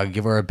I'll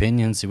give our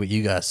opinion, see what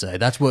you guys say.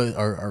 That's what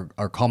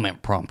our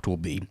comment prompt will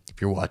be. If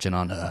you're watching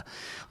on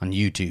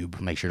YouTube,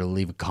 make sure to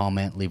leave a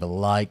comment, leave a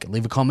like,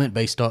 leave a comment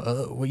based on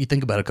what you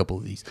think about a couple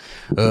of these.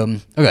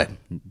 Okay.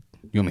 You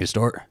want me to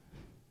start?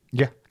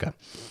 Yeah. Okay.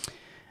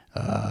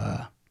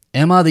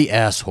 Am I the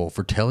asshole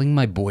for telling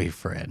my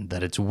boyfriend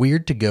that it's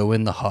weird to go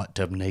in the hot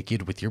tub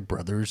naked with your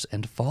brothers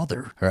and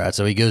father? All right,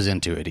 so he goes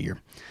into it here.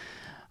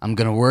 I'm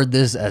going to word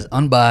this as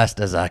unbiased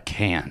as I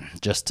can,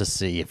 just to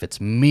see if it's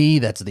me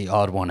that's the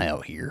odd one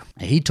out here.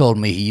 He told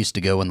me he used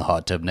to go in the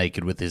hot tub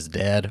naked with his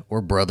dad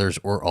or brothers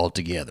or all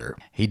together.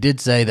 He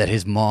did say that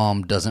his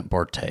mom doesn't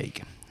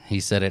partake. He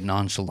said it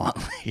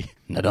nonchalantly.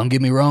 Now, don't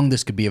get me wrong,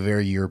 this could be a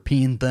very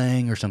European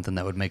thing or something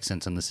that would make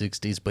sense in the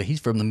 60s, but he's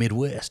from the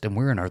Midwest and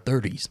we're in our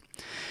 30s.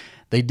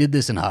 They did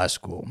this in high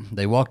school.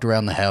 They walked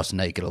around the house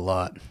naked a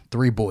lot.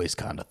 3 boys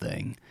kind of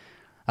thing.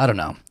 I don't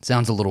know.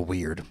 Sounds a little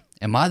weird.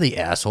 Am I the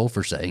asshole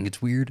for saying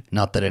it's weird?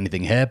 Not that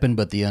anything happened,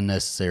 but the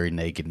unnecessary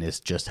nakedness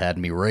just had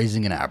me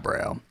raising an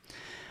eyebrow.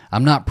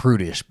 I'm not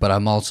prudish, but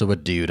I'm also a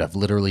dude. I've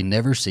literally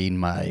never seen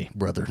my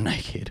brother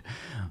naked.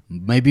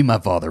 Maybe my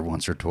father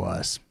once or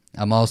twice.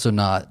 I'm also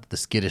not the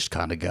skittish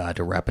kind of guy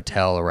to wrap a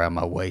towel around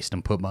my waist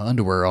and put my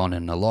underwear on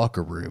in a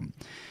locker room.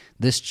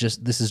 This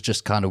is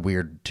just kind of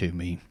weird to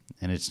me,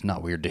 and it's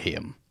not weird to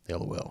him.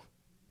 LOL.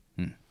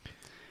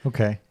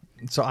 Okay.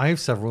 So I have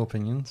several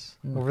opinions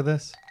over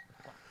this.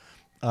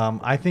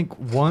 I think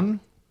one,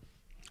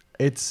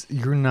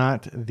 you're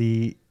not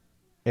the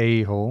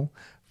a-hole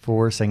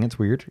for saying it's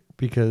weird,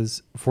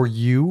 because for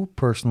you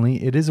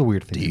personally, it is a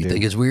weird thing. Do you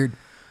think it's weird?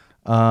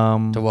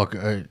 To walk.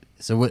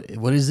 So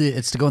what is it?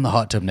 It's to go in the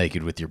hot tub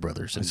naked with your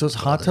brothers. So it's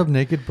hot tub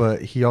naked,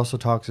 but he also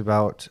talks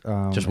about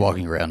just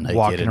walking around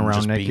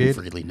naked being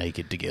freely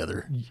naked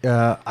together.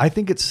 I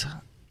think it's.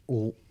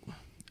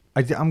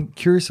 I'm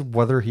curious of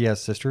whether he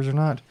has sisters or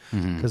not,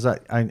 because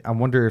I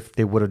wonder if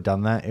they would have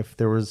done that if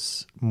there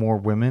was more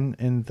women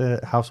in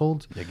the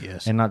household, I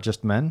guess, and not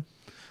just men.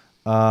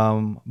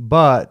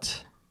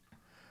 But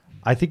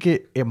I think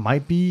it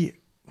might be,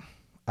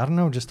 I don't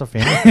know, just a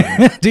family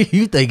thing. Do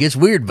you think it's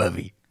weird,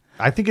 Bubby?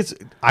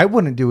 I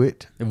wouldn't do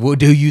it. Well,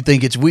 do you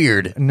think it's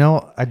weird?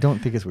 No, I don't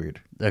think it's weird.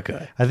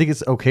 Okay. I think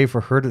it's okay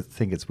for her to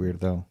think it's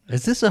weird, though.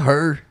 Is this a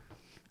her?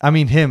 I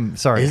mean, him.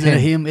 Sorry. Is it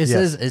him? It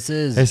yes.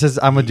 says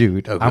I'm a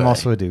dude. Okay. I'm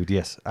also a dude.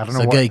 Yes. I don't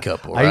know. It's a gay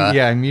couple, right?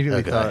 I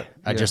immediately thought.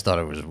 I just thought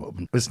it was a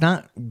woman. It's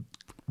not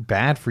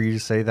bad for you to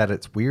say that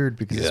it's weird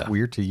because it's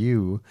weird to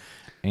you,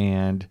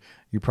 and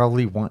you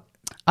probably want.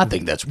 I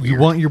think that's weird. You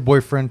want your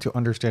boyfriend to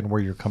understand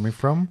where you're coming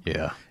from.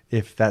 Yeah.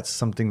 If that's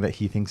something that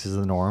he thinks is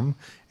the norm,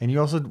 and you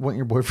also want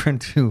your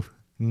boyfriend to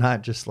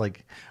not just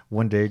like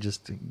one day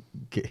just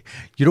get.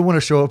 You don't want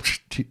to show up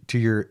to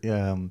your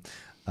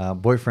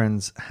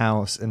boyfriend's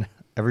house and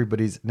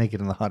everybody's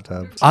naked in the hot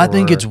tub. I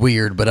think it's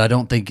weird, but I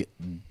don't think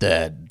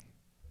that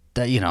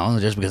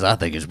just because I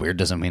think it's weird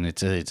doesn't mean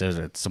it's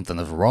something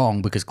that's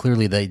wrong, because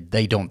clearly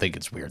they don't think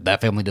it's weird. That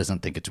family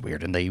doesn't think it's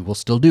weird, and they will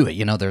still do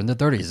it. They're in their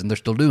 30s and they're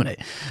still doing it.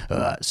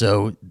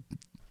 So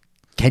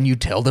can you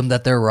tell them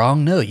that they're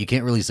wrong? No, you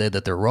can't really say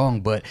that they're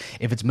wrong. But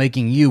if it's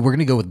making you, we're going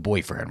to go with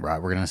boyfriend,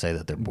 right? We're going to say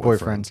that they're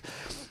boyfriends.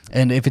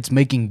 And if it's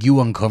making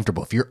you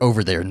uncomfortable, if you're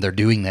over there and they're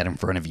doing that in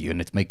front of you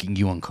and it's making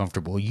you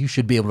uncomfortable, you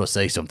should be able to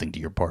say something to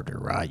your partner,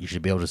 right? You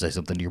should be able to say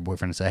something to your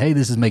boyfriend and say, hey,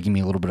 this is making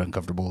me a little bit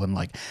uncomfortable. And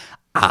like,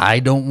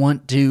 I don't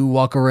want to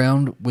walk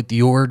around with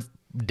your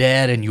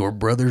dad and your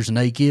brothers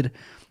naked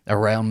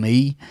around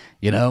me,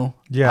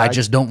 Yeah, I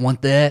just don't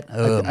want that.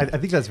 I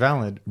think that's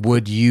valid.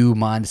 Would you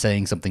mind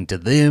saying something to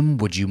them?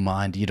 Would you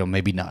mind,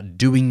 maybe not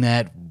doing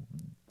that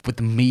with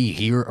me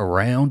here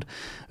around?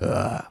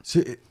 I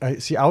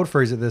would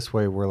phrase it this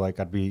way, where like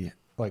I'd be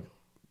like,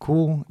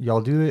 cool,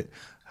 y'all do it.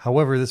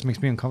 However, this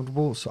makes me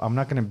uncomfortable, so I'm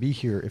not going to be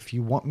here. If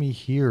you want me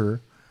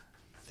here,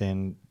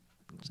 then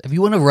if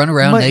you want to run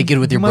around naked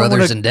with your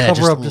brothers and dad,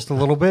 cover up just a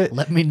little bit.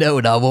 Let me know,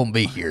 and I won't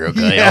be here.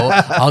 Okay,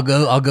 yeah. I'll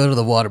go to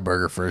the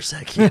Whataburger for a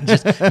second.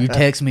 Just you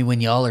text me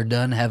when y'all are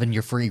done having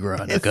your free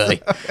run.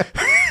 Okay.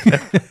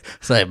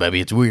 Say, baby,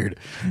 it's weird.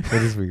 It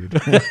is weird.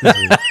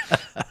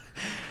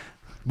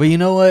 But you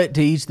know what?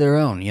 To each their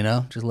own,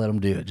 Just let them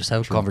do it. Just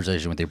have a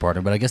conversation with your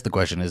partner. But I guess the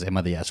question is, am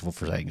I the asshole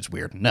for saying it's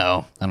weird?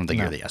 No, I don't think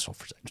you're the asshole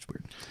for saying it's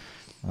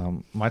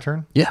weird. My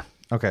turn? Yeah.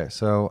 Okay,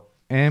 so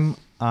am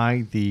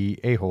I the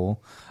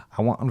a-hole?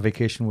 I went on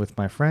vacation with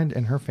my friend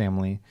and her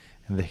family,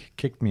 and they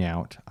kicked me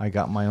out. I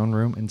got my own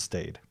room and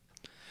stayed.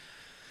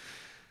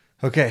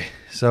 Okay,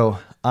 so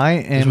I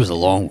am... This was a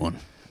long one.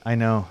 I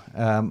know.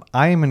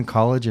 I am in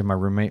college, and my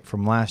roommate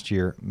from last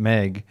year,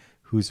 Meg,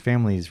 whose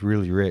family is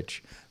really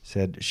rich,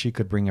 said she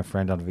could bring a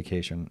friend on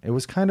vacation. It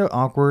was kind of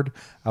awkward.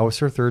 I was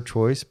her third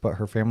choice, but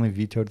her family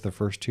vetoed the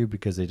first two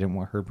because they didn't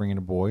want her bringing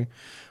a boy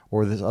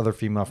or this other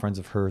female friends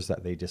of hers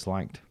that they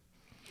disliked.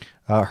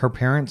 Her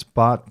parents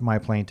bought my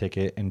plane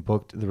ticket and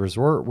booked the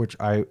resort, which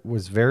I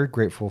was very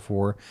grateful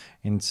for,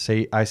 and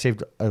I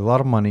saved a lot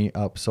of money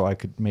up so I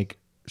could make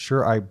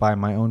sure I buy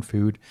my own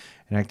food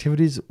and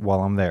activities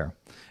while I'm there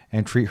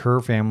and treat her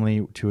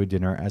family to a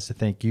dinner as a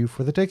thank you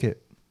for the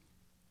ticket.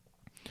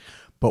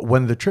 But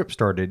when the trip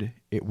started,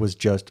 it was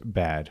just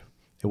bad.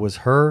 It was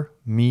her,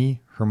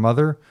 me, her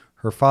mother,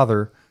 her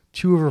father,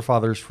 two of her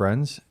father's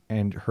friends,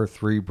 and her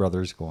three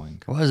brothers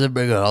going. Why is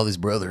everybody got all these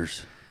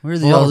brothers? Where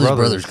did all these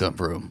brothers come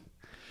from?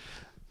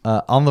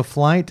 On the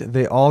flight,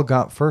 they all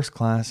got first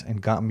class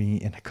and got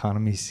me an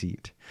economy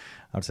seat.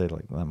 I'd say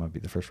that might be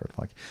the first red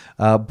flag.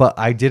 But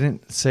I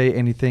didn't say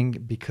anything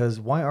because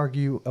why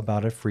argue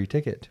about a free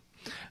ticket?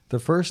 The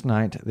first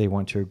night they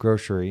went to a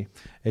grocery.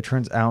 It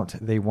turns out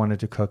they wanted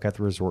to cook at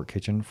the resort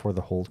kitchen for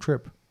the whole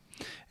trip.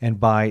 And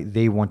by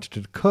they wanted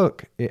to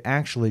cook, it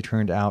actually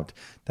turned out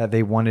that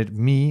they wanted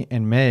me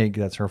and Meg,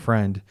 that's her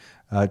friend,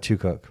 to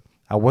cook.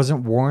 I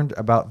wasn't warned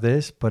about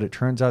this, but it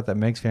turns out that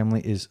Meg's family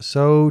is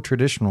so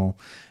traditional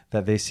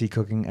that they see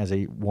cooking as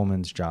a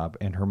woman's job,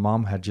 and her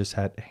mom had just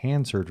had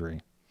hand surgery.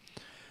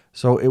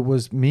 So it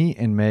was me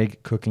and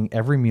Meg cooking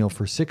every meal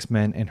for 6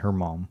 men and her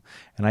mom,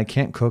 and I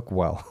can't cook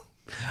well.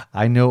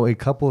 I know a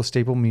couple of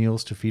staple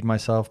meals to feed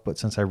myself, but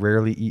since I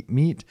rarely eat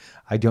meat,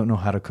 I don't know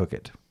how to cook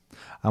it.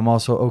 I'm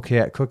also okay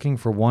at cooking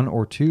for 1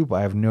 or 2, but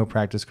I have no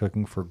practice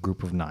cooking for a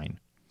group of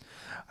 9.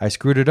 I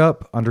screwed it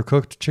up,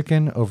 undercooked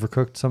chicken,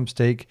 overcooked some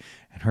steak,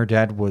 and her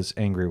dad was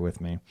angry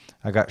with me.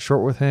 I got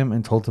short with him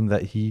and told him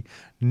that he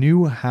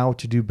knew how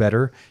to do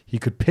better. He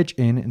could pitch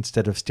in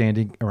instead of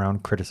standing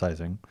around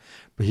criticizing.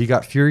 But he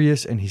got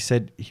furious and he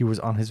said he was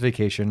on his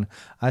vacation.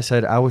 I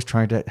said I was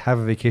trying to have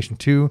a vacation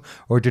too,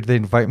 or did they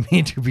invite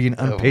me to be an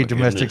unpaid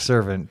domestic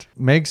servant?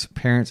 Meg's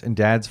parents and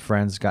dad's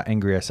friends got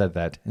angry I said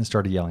that and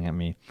started yelling at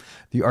me.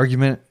 The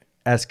argument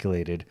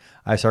escalated.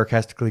 I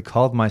sarcastically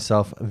called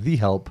myself the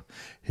help.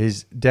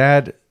 His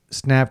dad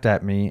snapped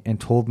at me and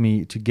told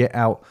me to get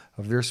out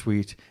of their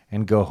suite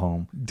and go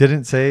home.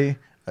 Didn't say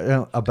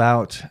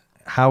about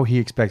how he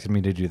expected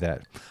me to do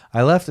that.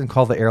 I left and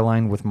called the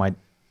airline with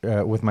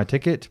my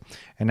ticket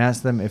and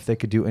asked them if they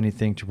could do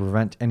anything to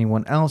prevent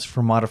anyone else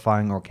from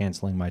modifying or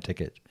canceling my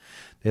ticket.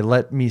 They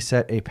let me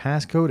set a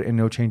passcode and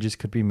no changes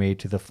could be made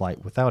to the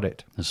flight without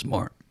it. That's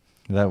smart.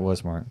 That was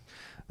smart.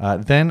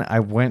 Then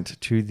I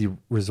went to the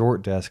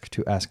resort desk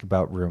to ask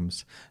about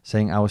rooms,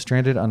 saying I was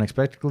stranded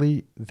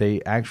unexpectedly.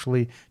 They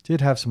actually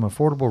did have some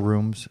affordable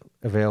rooms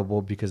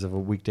available because of a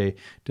weekday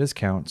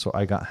discount, so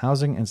I got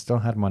housing and still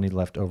had money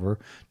left over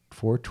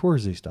for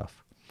touristy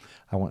stuff.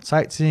 I went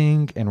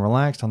sightseeing and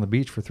relaxed on the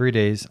beach for 3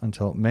 days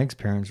until Meg's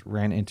parents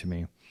ran into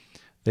me.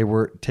 They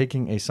were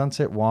taking a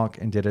sunset walk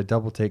and did a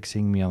double take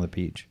seeing me on the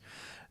beach.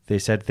 They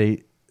said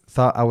they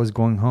thought I was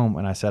going home,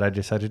 and I said I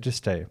decided to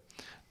stay.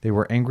 They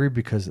were angry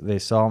because they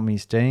saw me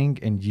staying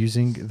and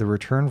using the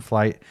return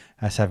flight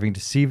as having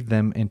deceived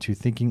them into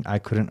thinking I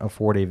couldn't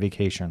afford a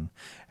vacation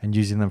and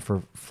using them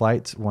for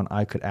flights when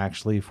I could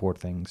actually afford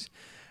things.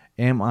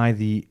 Am I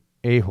the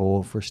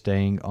a-hole for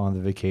staying on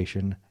the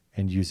vacation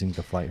and using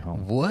the flight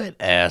home? What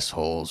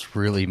assholes,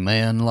 really,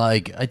 man.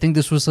 Like, I think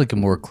this was like a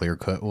more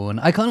clear-cut one.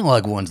 I kind of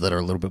like ones that are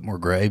a little bit more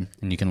gray,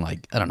 and you can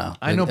like, I don't know.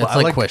 I know, it's but I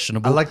like like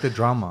questionable. I like the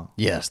drama.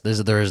 Yes,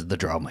 there is the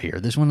drama here.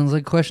 This one is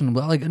like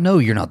questionable. Like, no,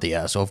 you're not the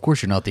asshole. Of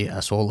course, you're not the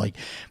asshole. Like,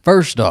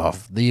 first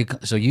off,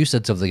 so you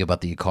said something about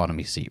the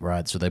economy seat,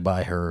 right? So they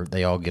buy her.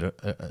 They all get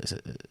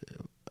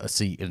a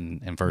seat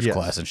in first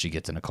class, and she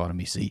gets an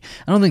economy seat.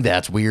 I don't think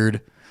that's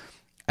weird.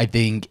 I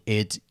think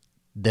it's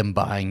them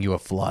buying you a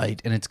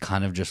flight, and it's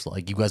kind of just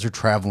like you guys are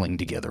traveling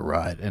together,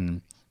 right?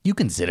 And you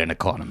can sit in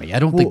economy. I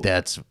don't think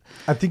that's...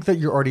 I think that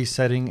you're already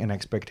setting an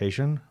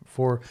expectation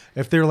for...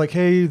 If they're like,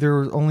 hey,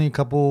 there's only a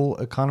couple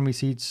economy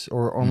seats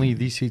or only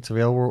these seats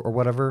available or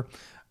whatever,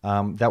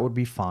 that would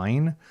be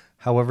fine.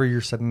 However, you're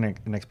setting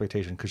an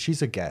expectation because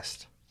she's a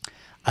guest.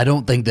 I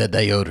don't think that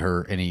they owed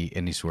her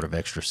any sort of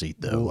extra seat,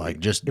 though. Well, like,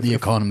 just the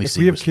economy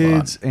seat. If we have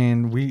kids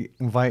and we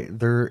invite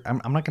their...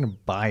 I'm not going to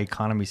buy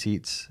economy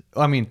seats.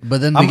 I mean... But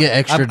then we get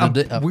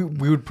extra...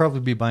 we would probably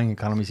be buying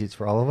economy seats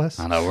for all of us.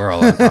 I know, we're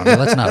all in economy.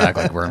 Let's not act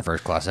like we're in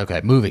first class. Okay,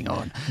 moving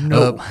on.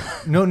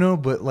 No,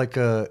 but like,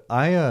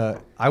 I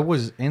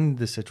was in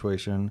this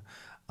situation.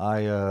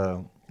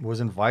 I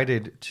was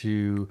invited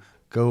to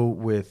go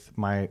with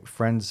my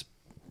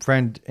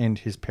friend and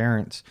his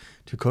parents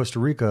to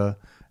Costa Rica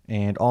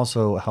and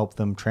also help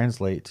them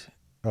translate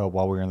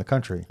while we were in the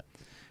country.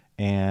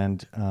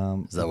 And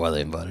is that why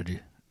they invited you?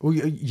 Well,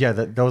 yeah,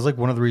 that was like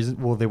one of the reasons.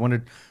 Well, they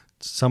wanted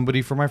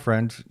somebody for my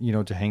friend,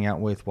 to hang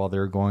out with while they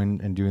were going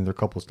and doing their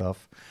couple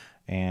stuff.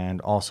 And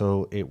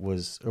also it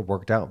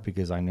worked out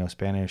because I know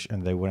Spanish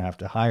and they wouldn't have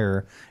to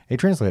hire a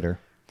translator.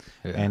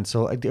 Yeah. And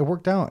so it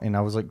worked out, and I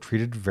was like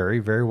treated very,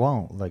 very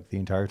well, like the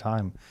entire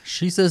time.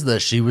 She says that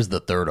she was the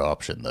third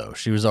option, though.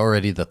 She was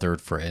already the third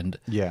friend.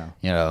 Yeah,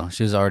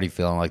 she was already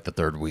feeling like the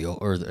third wheel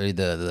or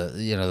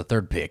the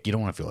third pick. You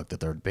don't want to feel like the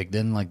third pick.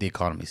 Then like the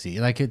economy seat,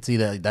 and I could see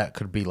that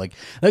could be like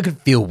that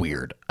could feel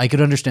weird. I could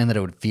understand that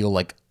it would feel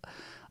like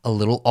a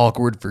little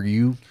awkward for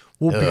you.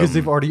 Well, because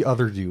they've already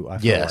othered you, I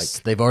feel yes,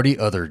 they've already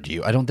othered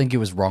you. I don't think it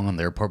was wrong on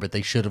their part, but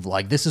they should have,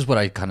 like, this is what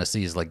I kind of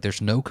see is, like, there's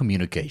no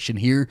communication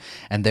here,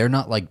 and they're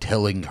not, like,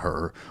 telling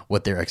her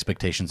what their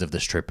expectations of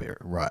this trip are,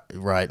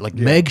 right? Like,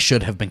 Meg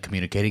should have been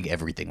communicating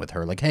everything with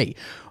her. Like, hey,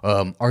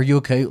 are you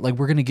okay? Like,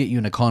 we're going to get you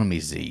an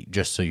economy seat,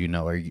 just so you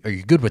know. Are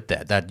you good with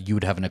that? That you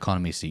would have an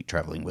economy seat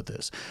traveling with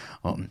us.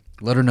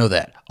 Let her know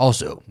that.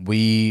 Also,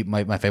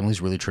 my family's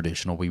really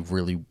traditional. We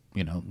really,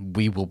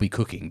 we will be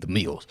cooking the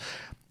meals.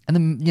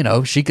 And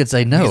then, she could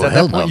say, no,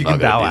 hell no, I'm not going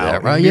to do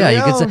that, right? Yeah,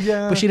 you could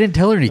say, but she didn't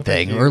tell her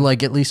anything. Or,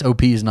 like, at least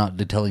OP is not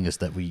telling us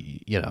that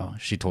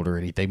she told her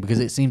anything because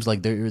it seems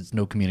like there is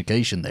no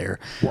communication there.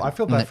 Well, I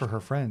feel bad for her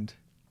friend.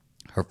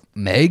 Her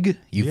Meg?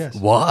 Yes.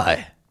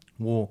 Why?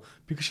 Well,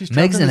 because she's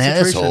Meg's an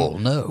asshole.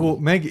 No. Well,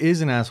 Meg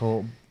is an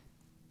asshole.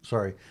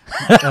 Sorry.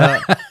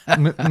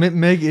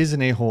 Meg is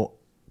an a-hole.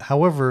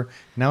 However,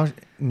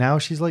 now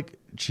she's like,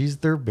 she's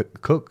their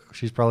cook.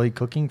 She's probably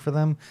cooking for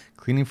them,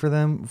 cleaning for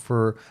them,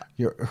 for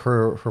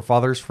her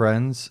father's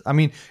friends. I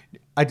mean,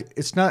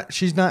 it's not.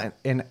 She's not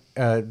an.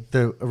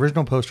 The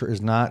original poster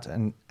is not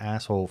an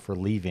asshole for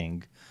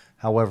leaving.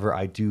 However,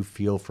 I do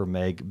feel for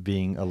Meg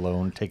being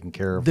alone, taking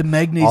care of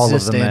Meg needs all to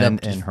of the stand men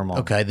up and her mom.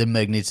 Okay, then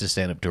Meg needs to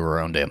stand up to her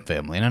own damn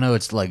family. And I know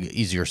it's like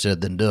easier said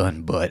than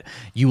done, but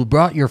you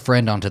brought your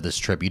friend onto this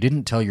trip. You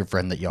didn't tell your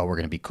friend that y'all were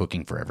going to be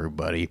cooking for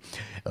everybody.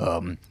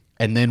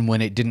 And then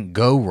when it didn't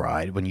go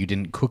right, when you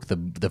didn't cook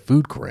the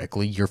food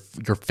correctly, your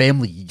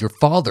family, your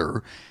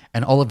father,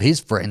 and all of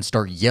his friends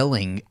start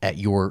yelling at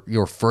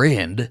your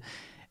friend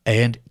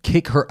and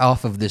kick her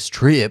off of this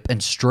trip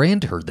and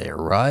strand her there,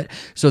 right?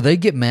 So they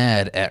get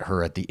mad at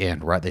her at the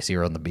end, right? They see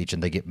her on the beach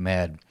and they get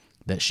mad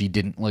that she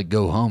didn't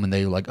go home, and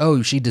they're like,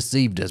 oh, she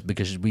deceived us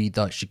because we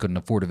thought she couldn't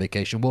afford a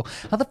vacation. Well,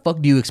 how the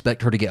fuck do you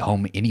expect her to get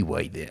home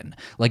anyway then?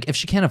 Like, if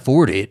she can't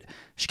afford it,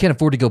 she can't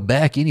afford to go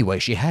back anyway.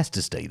 She has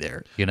to stay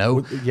there,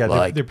 Well,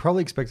 yeah, they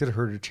probably expected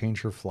her to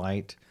change her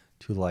flight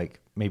to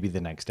maybe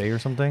the next day or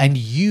something. And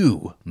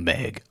you,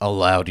 Meg,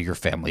 allowed your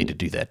family to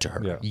do that to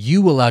her. Yeah.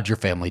 You allowed your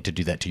family to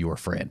do that to your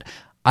friend.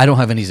 I don't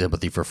have any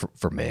sympathy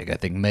for Meg. I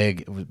think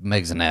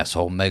Meg's an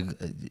asshole.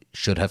 Meg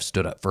should have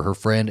stood up for her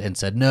friend and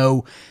said,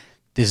 no,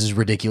 this is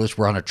ridiculous.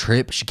 We're on a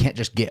trip. She can't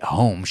just get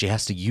home. She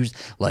has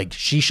to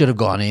she should have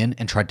gone in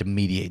and tried to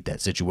mediate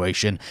that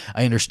situation.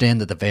 I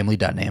understand that the family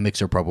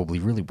dynamics are probably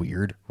really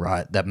weird,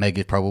 right? That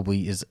Meg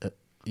probably is a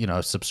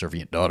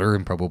subservient daughter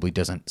and probably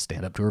doesn't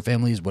stand up to her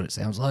family is what it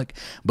sounds like.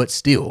 But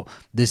still,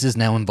 this is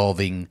now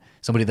involving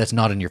somebody that's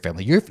not in your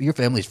family. Your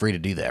family's free to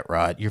do that,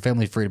 right? Your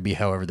family's free to be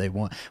however they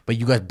want. But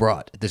you guys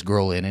brought this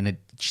girl in, and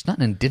she's not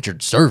an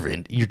indentured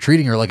servant. You're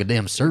treating her like a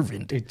damn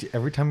servant.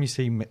 Every time you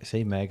say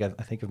Meg, I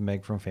think of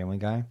Meg from Family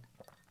Guy.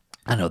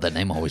 I know that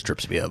name always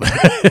trips me up.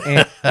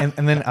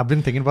 and then I've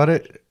been thinking about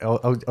it. I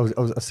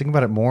was thinking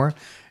about it more, and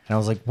I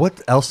was like,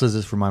 what else does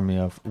this remind me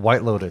of?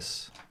 White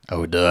Lotus.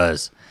 Oh, it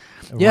does.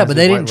 Yeah, but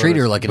they didn't treat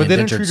her like an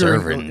indentured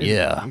servant.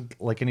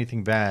 Like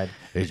anything bad.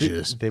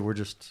 They were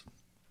just.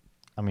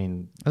 I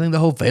mean, I think the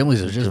whole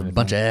family's just a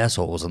bunch of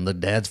assholes, and the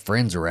dad's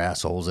friends are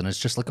assholes, and it's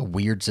just like a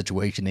weird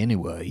situation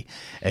anyway.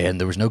 And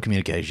there was no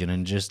communication,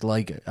 and just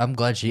like I'm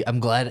glad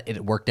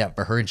it worked out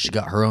for her, and she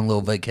got her own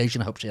little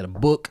vacation. I hope she had a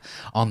book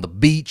on the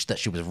beach that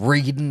she was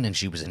reading, and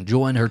she was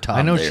enjoying her time.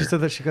 I know there. She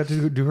said that she got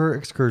to do her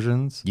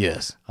excursions.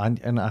 Yes,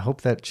 and I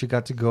hope that she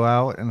got to go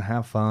out and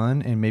have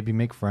fun and maybe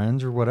make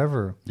friends or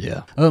whatever.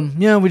 Yeah.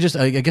 Yeah. We just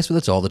I guess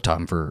that's all the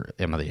time for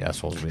Emma the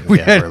Assholes. We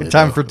had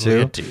time for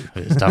two.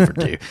 It's time for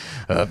two.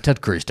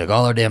 Ted Cruz took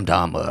all our damn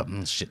time up.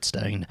 Shit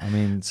stain. I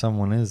mean,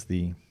 someone is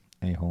the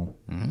a-hole.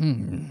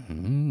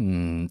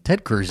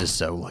 Ted Cruz is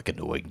so like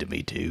annoying to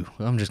me too.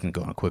 I'm just gonna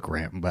go on a quick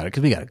rant about it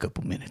because we got a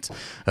couple minutes.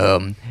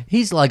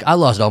 He's like, I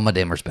lost all my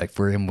damn respect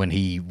for him when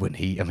he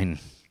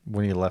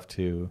left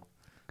to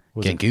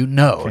Cancun.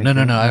 No.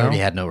 I already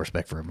had no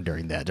respect for him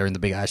during the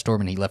big ice storm,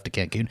 and he left to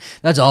Cancun.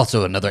 That's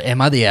also another. Am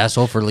I the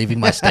asshole for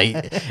leaving my state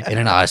in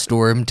an ice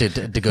storm to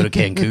go to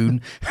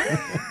Cancun?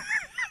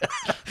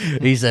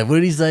 He said, what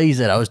did he say? He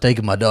said, I was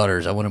taking my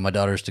daughters. I wanted my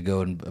daughters to go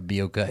and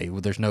be okay.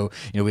 Well, there's no,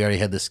 we already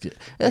had this.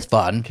 That's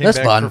fine. That's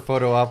fine. For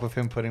photo op of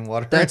him putting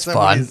water. That's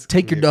fine.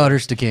 Take your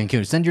daughters to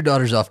Cancun. Send your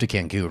daughters off to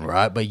Cancun,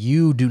 right? But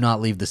you do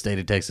not leave the state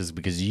of Texas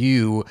because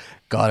you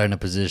got in a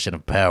position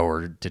of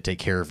power to take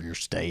care of your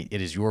state.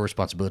 It is your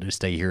responsibility to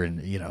stay here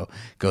and,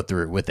 go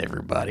through it with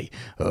everybody.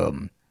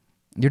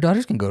 Your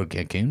daughters can go to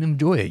Cancun.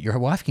 Enjoy it. Your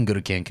wife can go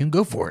to Cancun.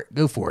 Go for it.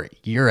 Go for it.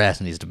 Your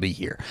ass needs to be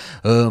here.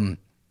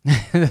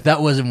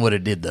 That wasn't what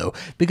it did though,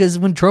 because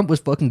when Trump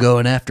was fucking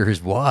going after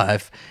his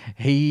wife,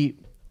 and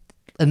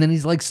then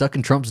he's like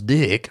sucking Trump's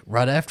dick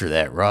right after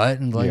that, right?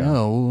 And like,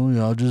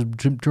 I'll just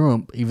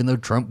Trump, even though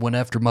Trump went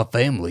after my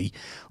family.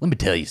 Let me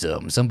tell you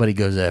something. Somebody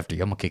goes after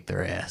you, I'm gonna kick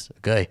their ass.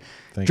 Okay,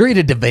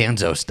 treated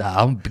DeVanzo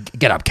style.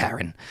 Get up,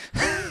 Karen.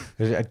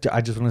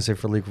 I just want to say,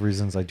 for legal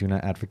reasons, I do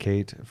not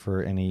advocate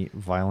for any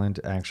violent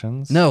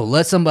actions. No,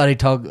 let somebody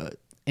talk.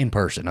 In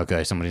person,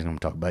 okay, somebody's going to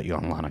talk about you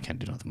online. I can't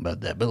do nothing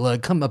about that. But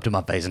like, come up to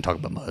my face and talk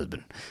about my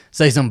husband.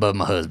 Say something about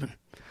my husband.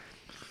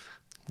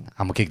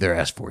 I'm going to kick their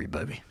ass for you,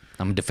 baby.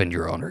 I'm going to defend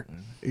your honor.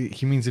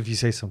 He means if you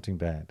say something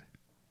bad.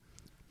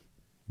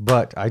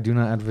 But I do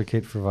not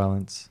advocate for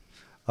violence.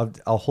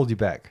 I'll hold you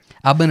back.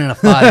 I've been in a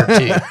fight or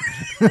two.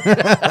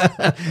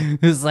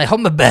 It's like,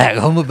 hold me back.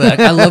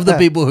 I love the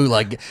people who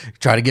like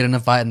try to get in a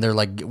fight and they're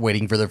like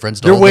waiting for their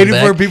friends to hold them back.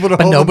 They're waiting for people to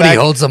hold them back. But nobody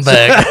holds them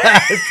back.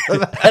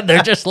 And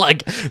they're just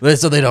like,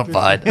 so they don't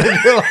fight.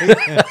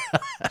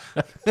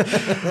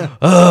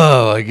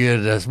 Oh my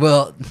goodness.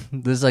 Well,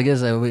 this I guess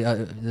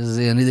this is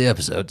the end of the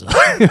episode. So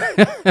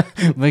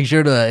make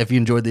sure to, if you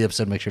enjoyed the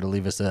episode, make sure to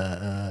leave us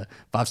a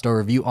 5-star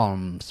review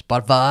on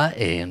Spotify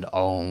and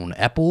on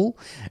Apple,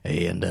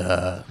 and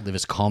leave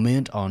us a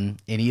comment on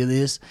any of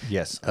this.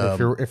 Yes.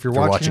 If you're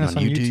watching us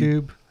on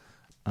YouTube,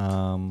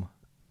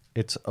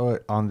 it's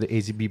on the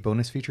AZB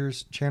bonus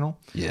features channel.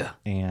 Yeah.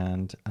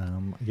 And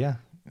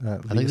I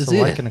think that's a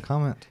like and a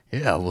comment.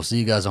 Yeah, we'll see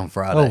you guys on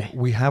Friday. Oh,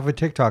 we have a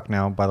TikTok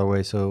now, by the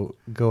way, so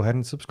go ahead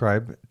and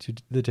subscribe to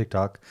the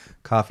TikTok,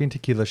 Coffee and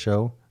Tequila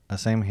Show,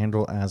 same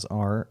handle as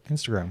our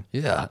Instagram.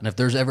 Yeah, and if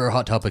there's ever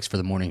hot topics for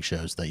the morning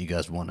shows that you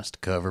guys want us to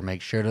cover,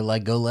 make sure to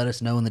go let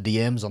us know in the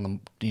DMs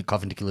on the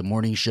Coffee and Tequila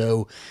Morning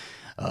Show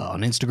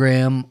on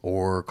Instagram,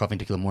 or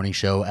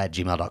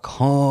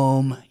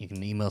coffeeandtequilamorningshow@gmail.com. You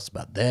can email us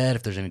about that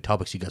if there's any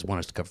topics you guys want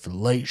us to cover for the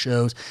late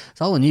shows.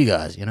 It's all on you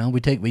guys. We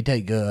take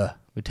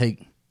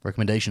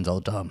recommendations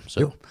all the time.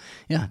 So,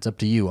 yeah, it's up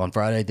to you. On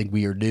Friday, I think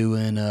we are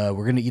doing,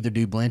 we're going to either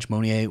do Blanche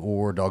Monnier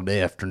or Dog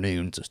Day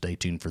Afternoon, so stay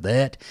tuned for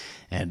that.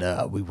 And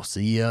we will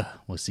see you.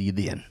 We'll see you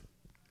then.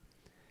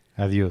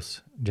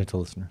 Adios,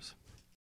 gentle listeners.